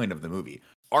whole point of the movie,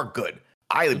 are good.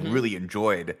 I really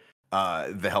enjoyed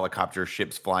the helicopter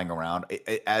ships flying around.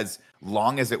 As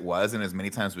long as it was, and as many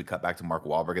times we cut back to Mark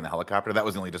Wahlberg in the helicopter, that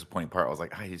was the only disappointing part. I was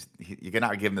like, you're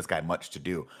not giving this guy much to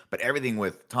do. But everything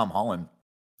with Tom Holland.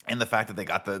 And the fact that they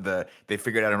got they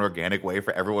figured out an organic way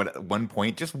for everyone at one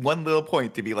point, just one little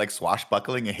point, to be like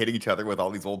swashbuckling and hitting each other with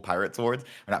all these old pirate swords,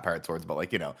 or not pirate swords, but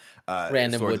like Random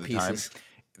swords wood at the time. pieces.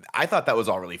 I thought that was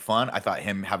all really fun. I thought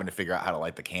him having to figure out how to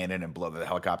light the cannon and blow the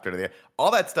helicopter to there, all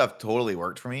that stuff totally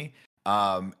worked for me.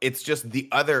 It's just the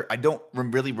other. I don't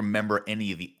really remember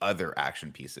any of the other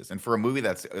action pieces. And for a movie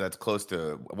that's close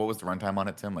to, what was the runtime on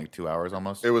it, Tim? Like 2 hours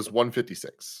almost. It was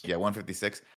 156. Yeah,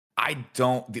 156.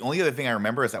 The only other thing I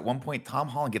remember is at one point Tom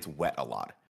Holland gets wet a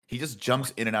lot. He just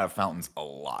jumps in and out of fountains a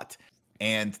lot.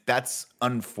 And that's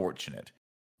unfortunate.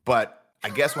 But I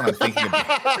guess when I'm thinking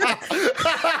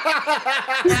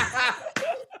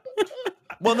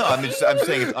well, no, I'm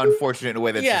saying it's unfortunate in a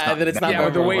way that's just not that it's not Yeah,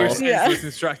 with the way your memorable. sentence was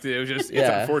constructed, it was just it's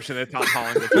Yeah. unfortunate that Tom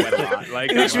Holland gets wet a lot.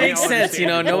 Like, Which I makes don't sense, you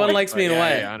know, understand no the one point, likes but being yeah,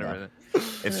 wet. yeah, I know that.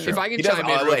 it's true. If I can He does, chime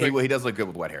in real quick. he does look good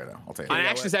with wet hair though. I'll tell you. On that.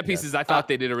 action set pieces, I thought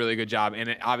they did a really good job.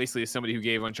 And obviously, as somebody who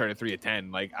gave Uncharted 3 a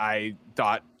 10, like I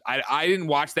thought I didn't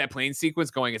watch that plane sequence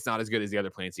going, it's not as good as the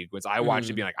other plane sequence. I watched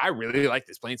it being like, I really like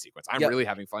this plane sequence. I'm really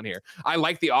having fun here. I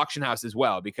like the auction house as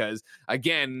well, because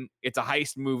again, it's a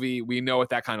heist movie. We know what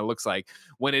that kind of looks like.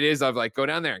 When it is of like, go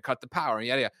down there and cut the power and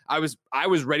yada yada. I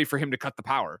was ready for him to cut the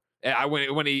power.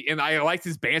 And I liked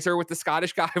his banter with the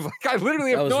Scottish guy. Like, I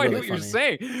literally That have was no idea really what you're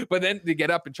saying. But then to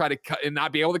get up and try to cut and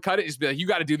not be able to cut it, just be like, you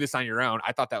got to do this on your own.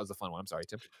 I thought that was a fun one. I'm sorry,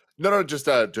 Tim. No, just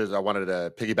I wanted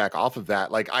to piggyback off of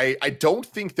that. Like, I don't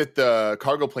think that the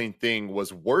cargo plane thing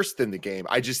was worse than the game.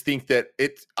 I just think that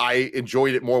I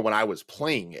enjoyed it more when I was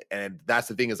playing it, and that's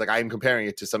the thing is like I am comparing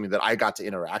it to something that I got to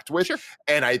interact with, Sure.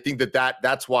 and I think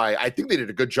that's why I think they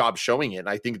did a good job showing it. And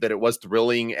I think that it was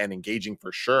thrilling and engaging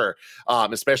for sure,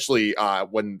 especially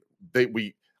when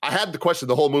I had the question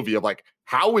the whole movie of like,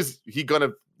 how is he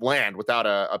gonna land without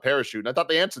a parachute? And I thought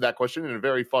they answered that question in a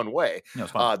very fun way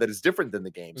that is different than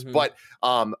the games. Mhm. But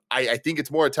I think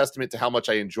it's more a testament to how much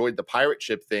I enjoyed the pirate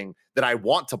ship thing that I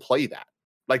want to play that.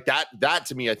 Like that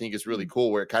to me, I think is really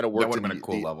cool where it kind of worked would've been a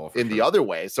cool level for in the sure. other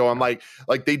way. So I'm like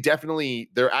they definitely,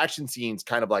 their action scenes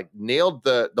kind of like nailed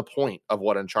the point of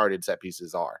what Uncharted set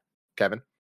pieces are. Kevin?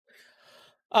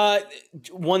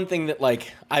 One thing that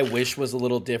like I wish was a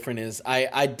little different is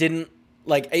I didn't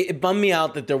like it bummed me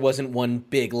out that there wasn't one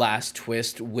big last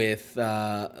twist with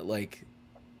like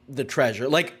the treasure.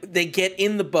 Like they get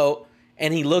in the boat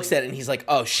and he looks at it and he's like,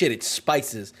 oh shit, it's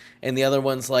spices. And the other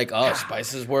one's like, oh,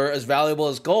 spices were as valuable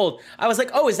as gold. I was like,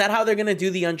 oh, is that how they're gonna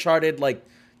do the Uncharted like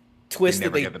twist They that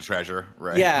never they get the treasure,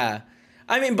 right? Yeah.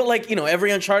 I mean, but like, you know,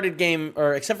 every Uncharted game,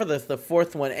 or except for the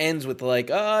fourth one, ends with like,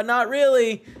 not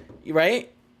really,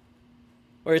 right?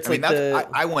 Where it's I mean, like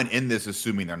I went in this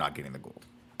assuming they're not getting the gold.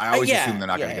 I always yeah, assume they're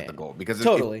not yeah, going to yeah. get the gold because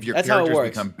Totally. if your That's how it characters works.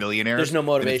 become billionaires, There's no then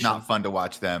motivation. it's not fun to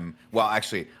watch them. Well,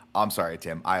 actually, I'm sorry,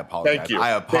 Tim. I apologize. Thank you. I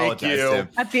apologize, Thank you. Tim,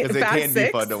 At the because it Fast can be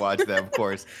Six. fun to watch them, of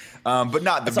course, but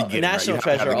not the That's all- beginning. National right?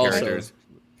 You have to have Treasure the also. characters.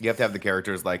 You have to have the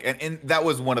characters like, and that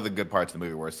was one of the good parts of the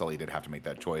movie where Sully did have to make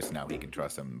that choice. Now he can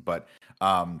trust him, but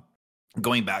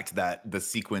going back to the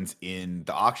sequence in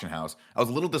the auction house, I was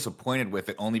a little disappointed with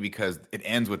it only because it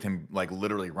ends with him like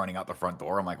literally running out the front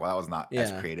door. I'm like, well, that was not as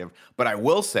Yeah. creative. But I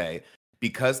will say,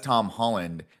 because Tom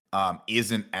Holland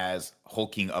isn't as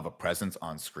hulking of a presence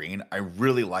on screen, I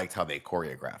really liked how they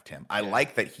choreographed him. I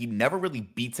like that he never really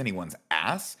beats anyone's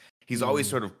ass. He's always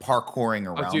sort of parkouring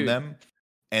around dude. them.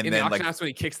 And In the then auction like house when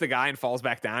he kicks the guy and falls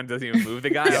back down, doesn't even move the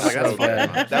guy. I was like, so that's good.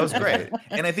 fun. that was great.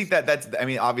 And I think that's, I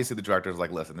mean, obviously the director was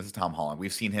like, listen, this is Tom Holland.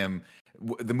 We've seen him,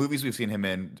 the movies we've seen him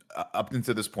in up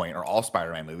until this point are all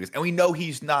Spider-Man movies. And we know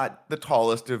he's not the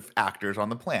tallest of actors on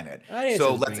the planet.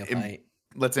 So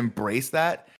let's embrace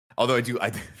that. Although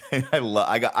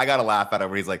I got a laugh at him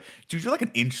where he's like, dude, you're like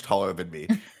an inch taller than me,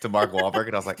 to Mark Wahlberg.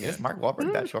 And I was like, is Mark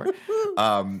Wahlberg that short?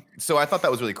 So I thought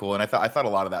that was really cool. And I thought a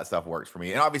lot of that stuff works for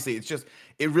me. And obviously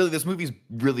this movie's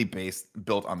really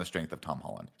built on the strength of Tom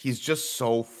Holland. He's just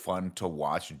so fun to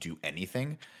watch do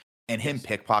anything. And him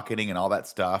pickpocketing and all that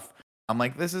stuff. I'm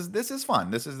like, this is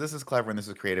fun. This is clever and this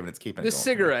is creative and it's keeping it This going.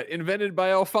 cigarette invented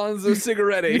by Alfonso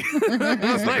Cigaretti.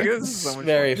 I was like, this is so much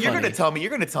Very fun. You're funny.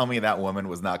 gonna tell me that woman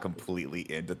was not completely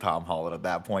into Tom Holland at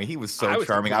that point. He was I so was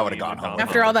charming. I would have completely gone into home Tom with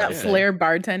After him. all that Yeah. flair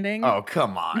bartending. Oh,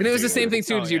 come on. And it was the same dude. thing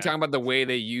too, Oh, as you're yeah. talking about the way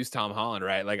they use Tom Holland,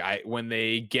 right? Like when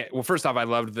they get, well, first off, I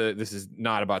loved this is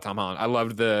not about Tom Holland. I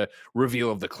loved the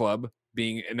reveal of the club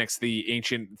being next to the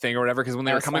ancient thing or whatever. Cause when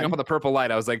they That were was coming fun. up with the purple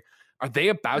light, I was like, are they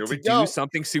about Here to we do go.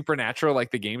 something supernatural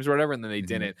like the games or whatever? And then they Mhm.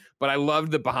 didn't. But I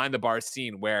loved the behind the bar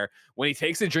scene where when he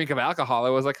takes a drink of alcohol, I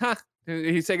was like, huh,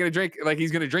 he's taking a drink, like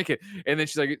he's gonna drink it. And then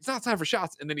she's like, it's not time for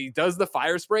shots. And then he does the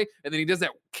fire spray, and then he does that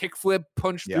kickflip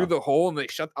punch Yeah. through the hole, and they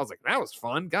shut. I was like, that was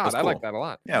fun. God, That's I like cool. that a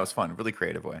lot. Yeah, it was fun. Really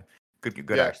creative way. Good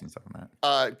Yeah. action stuff on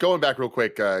that. Going back real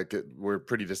quick, we're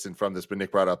pretty distant from this, but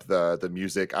Nick brought up the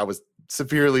music. I was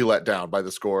severely let down by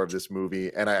the score of this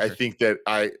movie, and I think that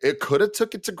it could have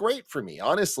took it to great for me,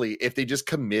 honestly, if they just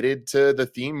committed to the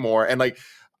theme more. And like,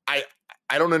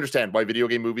 I don't understand why video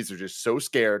game movies are just so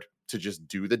scared to just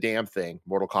do the damn thing.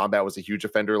 Mortal Kombat was a huge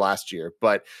offender last year,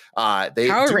 but they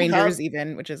Power do Rangers have-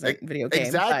 even, which is a video game.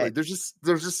 Exactly. but-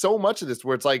 There's just so much of this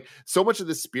where it's like so much of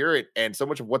the spirit and so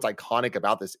much of what's iconic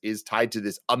about this is tied to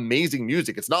this amazing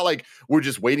music. It's not like we're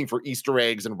just waiting for Easter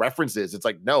eggs and references. It's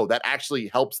like, no, that actually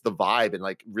helps the vibe and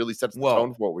like really sets the Whoa.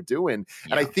 tone for what we're doing.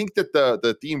 And I think that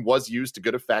the theme was used to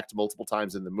good effect multiple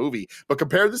times in the movie. But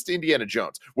compare this to Indiana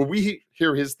Jones, where we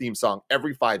hear his theme song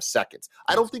every 5 seconds.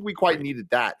 I don't think we quite needed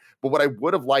that. But what I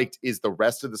would have liked is the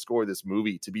rest of the score of this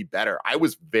movie to be better. I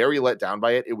was very let down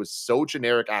by it. It was so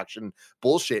generic action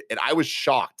bullshit. And I was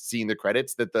shocked seeing the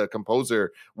credits that the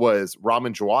composer was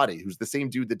Ramin Djawadi, who's the same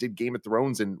dude that did Game of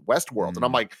Thrones and Westworld. And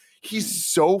I'm like, he's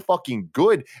so fucking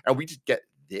good. And we just get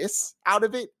this out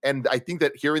of it. And I think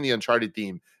that hearing the Uncharted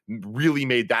theme really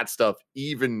made that stuff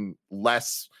even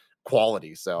less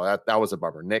quality. So that was a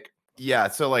bummer. Nick? Yeah,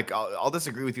 so like I'll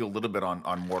disagree with you a little bit on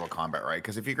Mortal Kombat, right?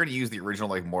 Because if you're going to use the original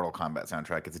like Mortal Kombat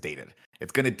soundtrack, it's dated.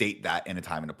 It's going to date that in a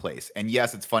time and a place. And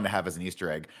yes, it's fun to have as an Easter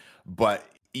egg, but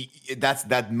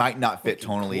that might not fit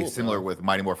tonally. Similar with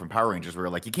Mighty Morphin Power Rangers, where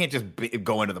like you can't just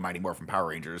go into the Mighty Morphin Power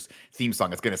Rangers theme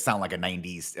song. It's going to sound like a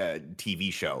 '90s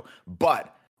TV show.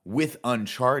 But with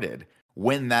Uncharted,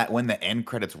 when the end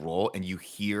credits roll and you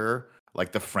hear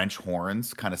like the French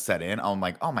horns kind of set in, I'm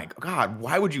like, oh my God,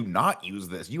 why would you not use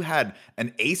this? You had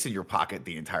an ace in your pocket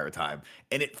the entire time,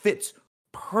 and it fits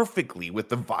perfectly with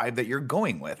the vibe that you're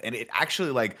going with. And it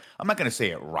actually, like, I'm not going to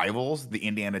say it rivals the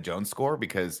Indiana Jones score,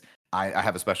 because I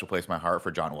have a special place in my heart for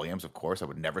John Williams, of course. I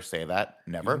would never say that.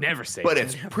 Never. Never say But that.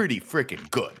 it's pretty freaking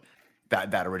good.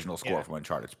 That original score from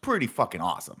Uncharted. It's pretty fucking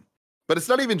awesome. But it's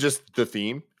not even just the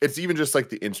theme. It's even just like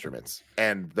the instruments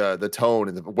and the tone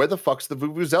and where the fuck's the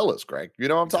vuvuzelas, Greg? You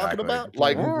know what I'm talking Exactly. about?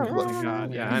 Like, Oh my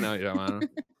God, Yeah, I know you don't want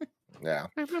to. yeah.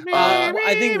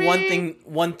 I think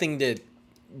one thing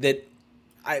that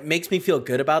makes me feel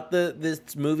good about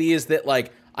this movie is that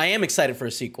like I am excited for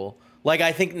a sequel. Like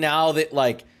I think now that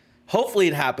like hopefully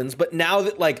it happens, but now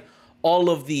that like all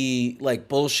of the like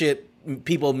bullshit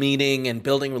people meeting and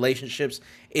building relationships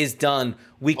is done,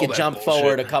 we could jump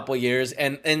forward a couple years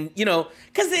and you know,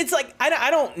 because it's like I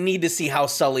don't need to see how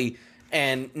Sully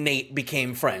and Nate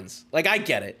became friends. Like I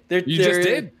get it. You just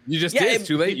did. You just did. It's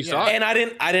too late. You saw it. And I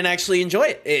didn't actually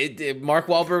enjoy it. Mark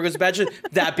Wahlberg was bad.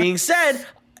 That being said,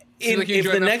 Like you if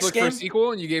enjoyed the Netflix next for game, a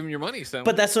sequel and you gave him your money, so.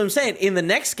 but that's what I'm saying. In the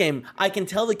next game, I can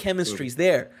tell the chemistry's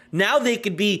there. Now they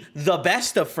could be the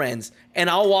best of friends, and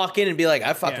I'll walk in and be like,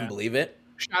 I fucking believe it.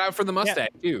 Shout out for the mustache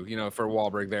too, you know, for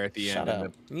Wahlberg there at the Shut end.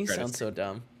 up. You sound so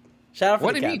dumb. Shout out for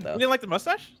What the do you cat, mean? though. You didn't like the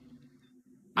mustache?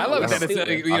 I love that's that it's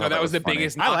stupid. you I know thought that that was the was funny.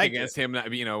 biggest I knock liked against him,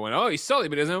 that you know, when he's Sully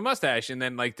but he doesn't have a mustache, and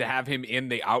then like to have him in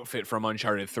the outfit from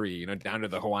Uncharted 3, you know, down to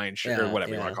the Hawaiian shirt or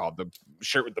whatever you want to call it, the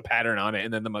shirt with the pattern on it,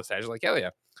 and then the mustache, like hell yeah.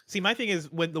 See, my thing is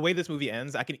when the way this movie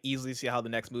ends, I can easily see how the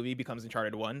next movie becomes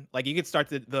Uncharted 1. Like you could start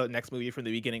the next movie from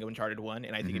the beginning of Uncharted 1,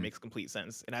 and I think it makes complete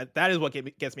sense. And that is what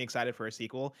gets me excited for a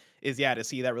sequel. Is to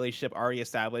see that relationship already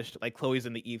established. Like Chloe's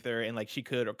in the ether, and like she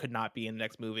could or could not be in the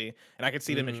next movie. And I could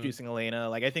see them introducing Elena.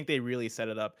 Like I think they really set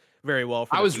it up very well.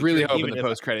 For I the was really future, hoping even the if-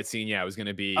 post-credit scene, it was going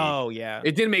to be. Oh yeah.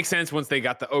 It didn't make sense once they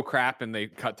got the oh crap and they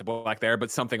cut to black there,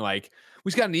 but something like, we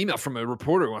just got an email from a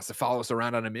reporter who wants to follow us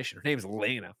around on a mission. Her name's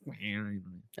Elena.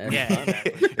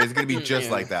 It's going to be just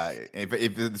like that. If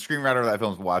the screenwriter of that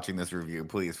film is watching this review,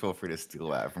 please feel free to steal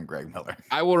that from Greg Miller.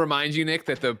 I will remind you, Nick,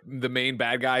 that the main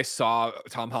bad guy saw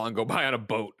Tom Holland go by on a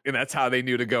boat, and that's how they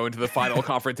knew to go into the final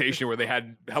confrontation, where they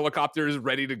had helicopters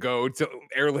ready to go to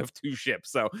airlift 2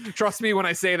 ships. So trust me when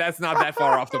I say that's not that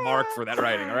far off the mark for that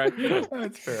writing. All right.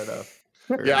 That's fair enough.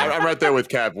 Yeah, I'm right there with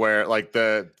Kev, where like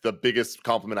the biggest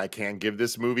compliment I can give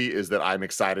this movie is that I'm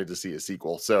excited to see a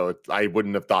sequel. So I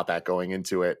wouldn't have thought that going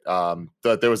into it.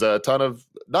 But there was a ton of,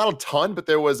 not a ton, but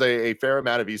there was a fair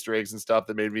amount of Easter eggs and stuff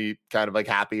that made me kind of like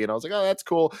happy. And I was like, oh, that's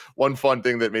cool. One fun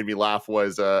thing that made me laugh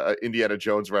was a Indiana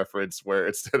Jones reference where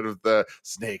instead of the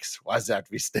snakes, why does it have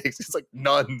to be snakes? It's like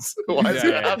nuns. Why does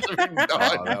it have to be nuns?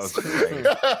 Oh, that was great.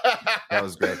 That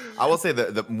was great. I will say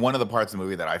that one of the parts of the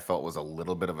movie that I felt was a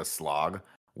little bit of a slog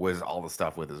was all the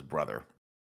stuff with his brother.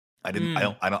 I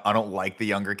don't like the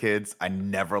younger kids. I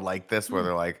never liked this where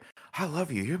they're like, I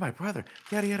love you, you're my brother,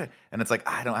 yada yada. And it's like,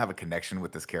 I don't have a connection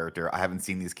with this character. I haven't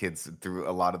seen these kids through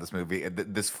a lot of this movie.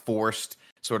 This forced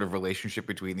sort of relationship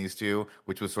between these two,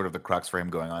 which was sort of the crux for him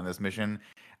going on this mission.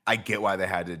 I get why they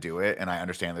had to do it, and I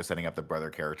understand they're setting up the brother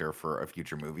character for a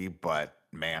future movie, but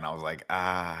man, I was like,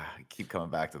 keep coming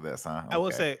back to this, huh? I will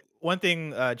Okay. say one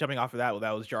thing, jumping off of that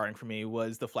was jarring for me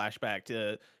was the flashback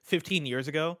to 15 years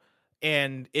ago,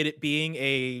 and it being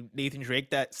a Nathan Drake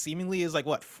that seemingly is like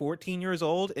what 14 years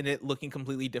old, and it looking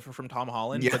completely different from Tom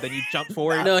Holland. Yeah. But then you jump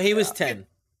forward. No, he was 10.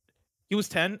 He was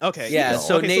 10. Okay. Yeah,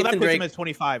 so okay, Nathan that puts him Drake- as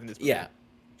 25 in this movie. Yeah.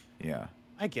 Yeah.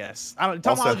 I guess. I don't.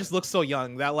 Tom Also- Holland just looks so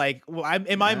young that like,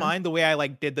 in my mind, the way I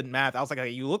like did the math, I was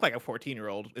like, you look like a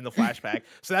 14-year-old in the flashback.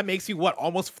 So that makes you what,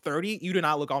 almost 30? You do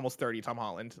not look almost 30, Tom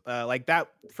Holland. Like that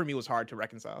for me was hard to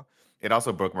reconcile. It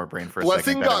also broke my brain for a Blessing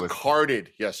second. that it got was- carded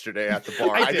yesterday at the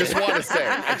bar. I I just did. want to say,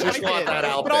 I just I want did. that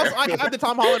out But there. also, I have the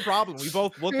Tom Holland problem. We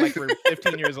both look like we're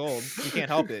 15 years old. You can't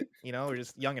help it. You know, we're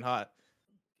just young and hot.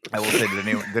 I will say, did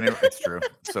anyone it's true.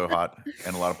 So hot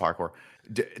and a lot of parkour.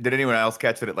 Did anyone else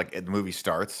catch that the movie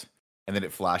starts and then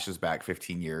it flashes back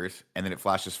 15 years and then it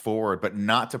flashes forward, but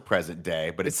not to present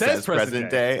day, but it says present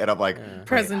day. And I'm like, wait,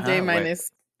 Present day huh?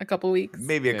 minus a couple weeks.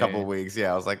 Maybe a Yeah, couple yeah. weeks.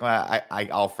 Yeah, I was like, well,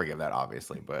 I'll forgive that,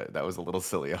 obviously, but that was a little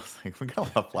silly. I was like, we got a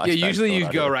lot of flashbacks. Yeah, usually going you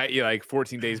on go here. right, you like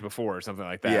 14 days before or something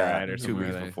like that, Yeah, right? Or 2 somewhere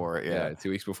weeks there. before it, yeah. 2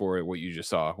 weeks before what you just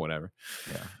saw, whatever.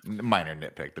 Yeah, minor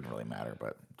nitpick, didn't really matter,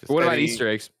 but just But what about Any- Easter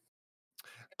eggs?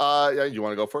 Yeah, you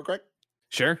want to go for it, Greg?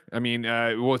 Sure. I mean,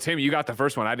 well, Tim, you got the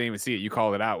first one. I didn't even see it. You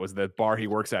called it out. Was the bar he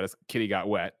works at? His kitty got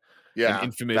wet. Yeah. An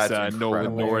infamous that's Nolan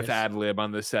incredible. North ad lib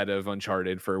on the set of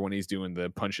Uncharted for when he's doing the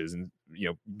punches and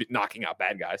knocking out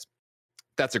bad guys.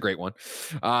 That's a great one.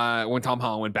 When Tom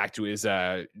Holland went back to his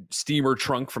steamer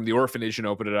trunk from the orphanage and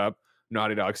opened it up,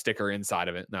 Naughty Dog sticker inside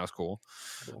of it. That was cool.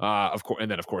 Of course,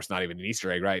 and then of course, not even an Easter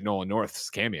egg, right? Nolan North's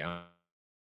cameo.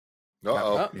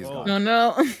 Uh-oh. He's Oh. gone. Oh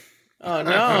no. Oh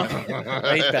no!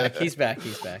 Oh, he's back. He's back.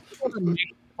 He's back.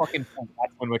 Fucking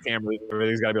that's when the camera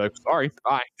everything's got to be like, sorry,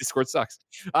 bye. Discord sucks.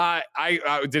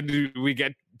 We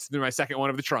get to my second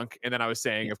one of the trunk, and then I was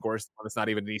saying, of course, it's not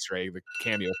even an Easter egg, the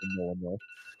cameo from Nolan North.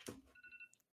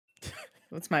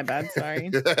 That's my bad. Sorry.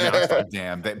 No, it's like,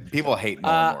 damn, people hate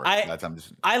Nolan North. I- That's I'm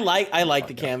just. I like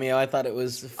the cameo. I thought it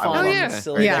was fun love and it.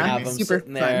 silly Yeah, to have him super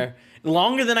sitting there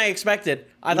longer than I expected.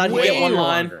 I thought he'd Way get one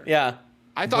line. longer. Yeah.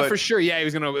 I thought But- for sure, yeah, he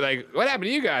was gonna like, what happened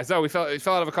to you guys? Oh, we fell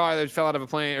out of a car, then fell out of a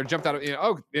plane, or jumped out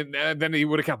of, and then he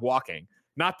would have kept walking.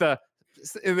 Not the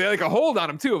like a hold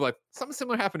on him too of like something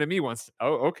similar happened to me once.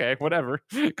 Oh, okay, whatever.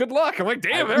 Good luck. I'm like,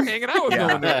 damn, they're hanging out with Yeah.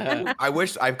 Nolan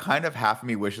North. I kind of half of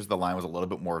me wishes the line was a little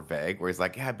bit more vague, where he's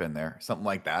like, yeah, I've been there, something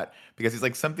like that. Because he's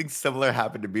like, something similar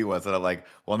happened to me once. And I'm like,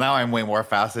 well, now I'm way more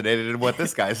fascinated in what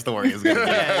this guy's story is going to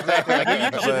be. Yeah, exactly. Like, you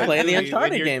You should play the When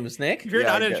Uncharted you're- games, Nick. If you're Yeah,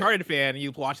 not I an get it. Uncharted fan,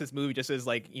 you watch this movie just as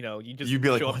like, you just You'd be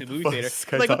like, show up what to the the movie fuck theater. is this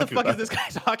guy Like, what the talking fuck is about? this guy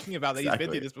talking about that he's been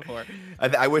through this before?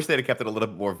 I wish they'd have kept it a little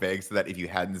bit more vague so that if you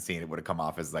hadn't seen it, would have come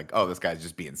off as like, oh, this guy's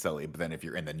just being silly. But then if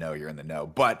you're in the know, you're in the know.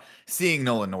 But seeing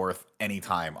Nolan North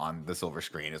anytime on the silver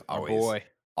screen is Oh, always boy.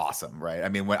 awesome, right? I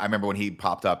mean, I remember when he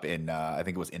popped up in, I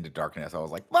think it was Into Darkness, I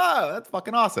was like, wow, that's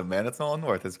fucking awesome, man. It's Nolan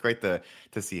North. It's great to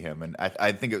see him. And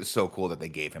I think it was so cool that they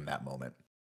gave him that moment.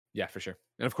 Yeah, for sure.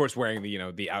 And of course, wearing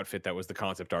the outfit that was the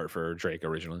concept art for Drake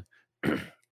originally.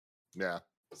 Yeah,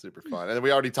 super fun. And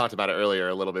we already talked about it earlier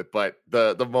a little bit, but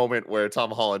the moment where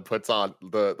Tom Holland puts on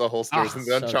the holsters and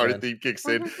the so Uncharted good. theme kicks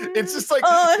in, it's just like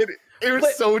it was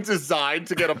but- so designed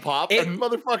to get a pop, It- and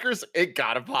motherfuckers, it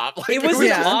got a pop. Like, It was an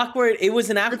Yeah. awkward. It was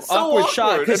an It's so awkward shot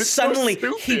awkward, and because it's so suddenly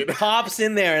he stupid. pops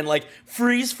in there and like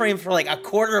freeze frame for like a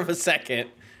quarter of a second,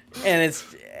 and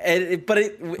it did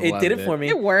it Loved for it. me.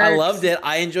 It I works. loved it.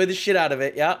 I enjoyed the shit out of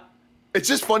it. Yeah. It's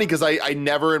just funny because I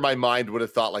never in my mind would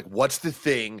have thought, like, what's the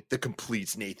thing that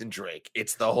completes Nathan Drake?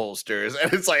 It's the holsters.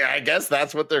 And it's like, I guess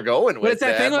that's what they're going with. But it's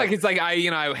that thing, man. like it's like I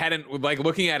hadn't like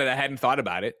looking at it, I hadn't thought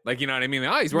about it. Like, you know what I mean?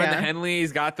 Like, oh, he's wearing the Yeah. Henley,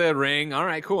 he's got the ring. All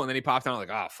right, cool. And then he popped on, like,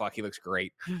 oh fuck, he looks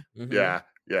great. Mhm.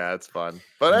 Yeah, it's fun.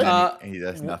 But And I, then he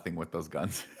does nothing with those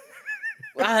guns.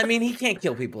 I mean, he can't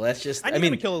kill people. That's just. I I need him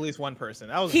mean, to kill at least one person.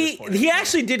 That was he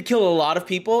actually did kill a lot of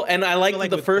people, and I like like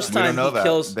the with first guns. We time don't know he that.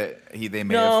 kills. They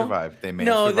may No. have survived. They may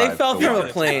No, have they survived fell the from water.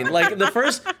 a plane. Like the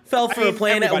first fell from a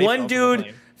plane, and everybody one fell from a dude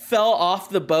plane. fell off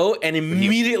the boat and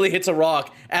immediately hits a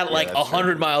rock at like that's true.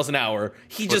 100 miles an hour.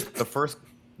 He But just the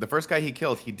first guy he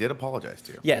killed, he did apologize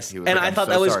to. yes, He was and like, I "I'm thought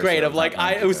so that was sorry, great. sir. Of like, It's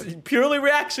not it was meant to purely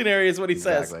reactionary, is what he be."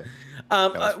 says. Exactly.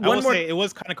 Um, was- I will one more. say it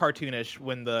was kind of cartoonish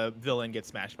when the villain gets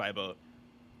smashed by a boat.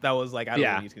 That was like, I don't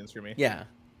Yeah. know, these things for me. Yeah,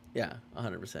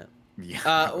 100%.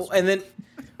 Yeah. And then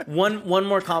one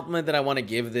more compliment that I want to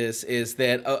give this is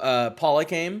that Paula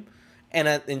came,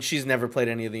 and she's never played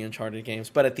any of the Uncharted games,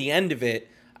 but at the end of it,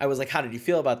 I was like, "How did you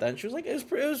feel about that?" And she was like,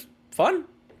 "It was fun."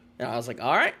 And I was like,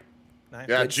 "All right." Nice.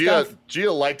 yeah, good Gia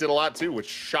stuff. liked it a lot too, which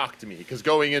shocked me because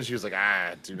going in, she was like,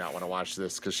 I do not want to watch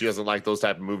this because she doesn't like those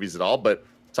type of movies at all. But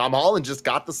Tom Holland just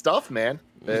got the stuff, man.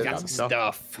 He's got some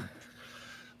stuff.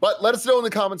 But let us know in the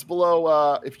comments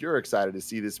below if you're excited to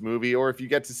see this movie or if you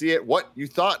get to see it, what you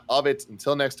thought of it.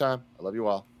 Until next time, I love you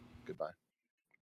all. Goodbye.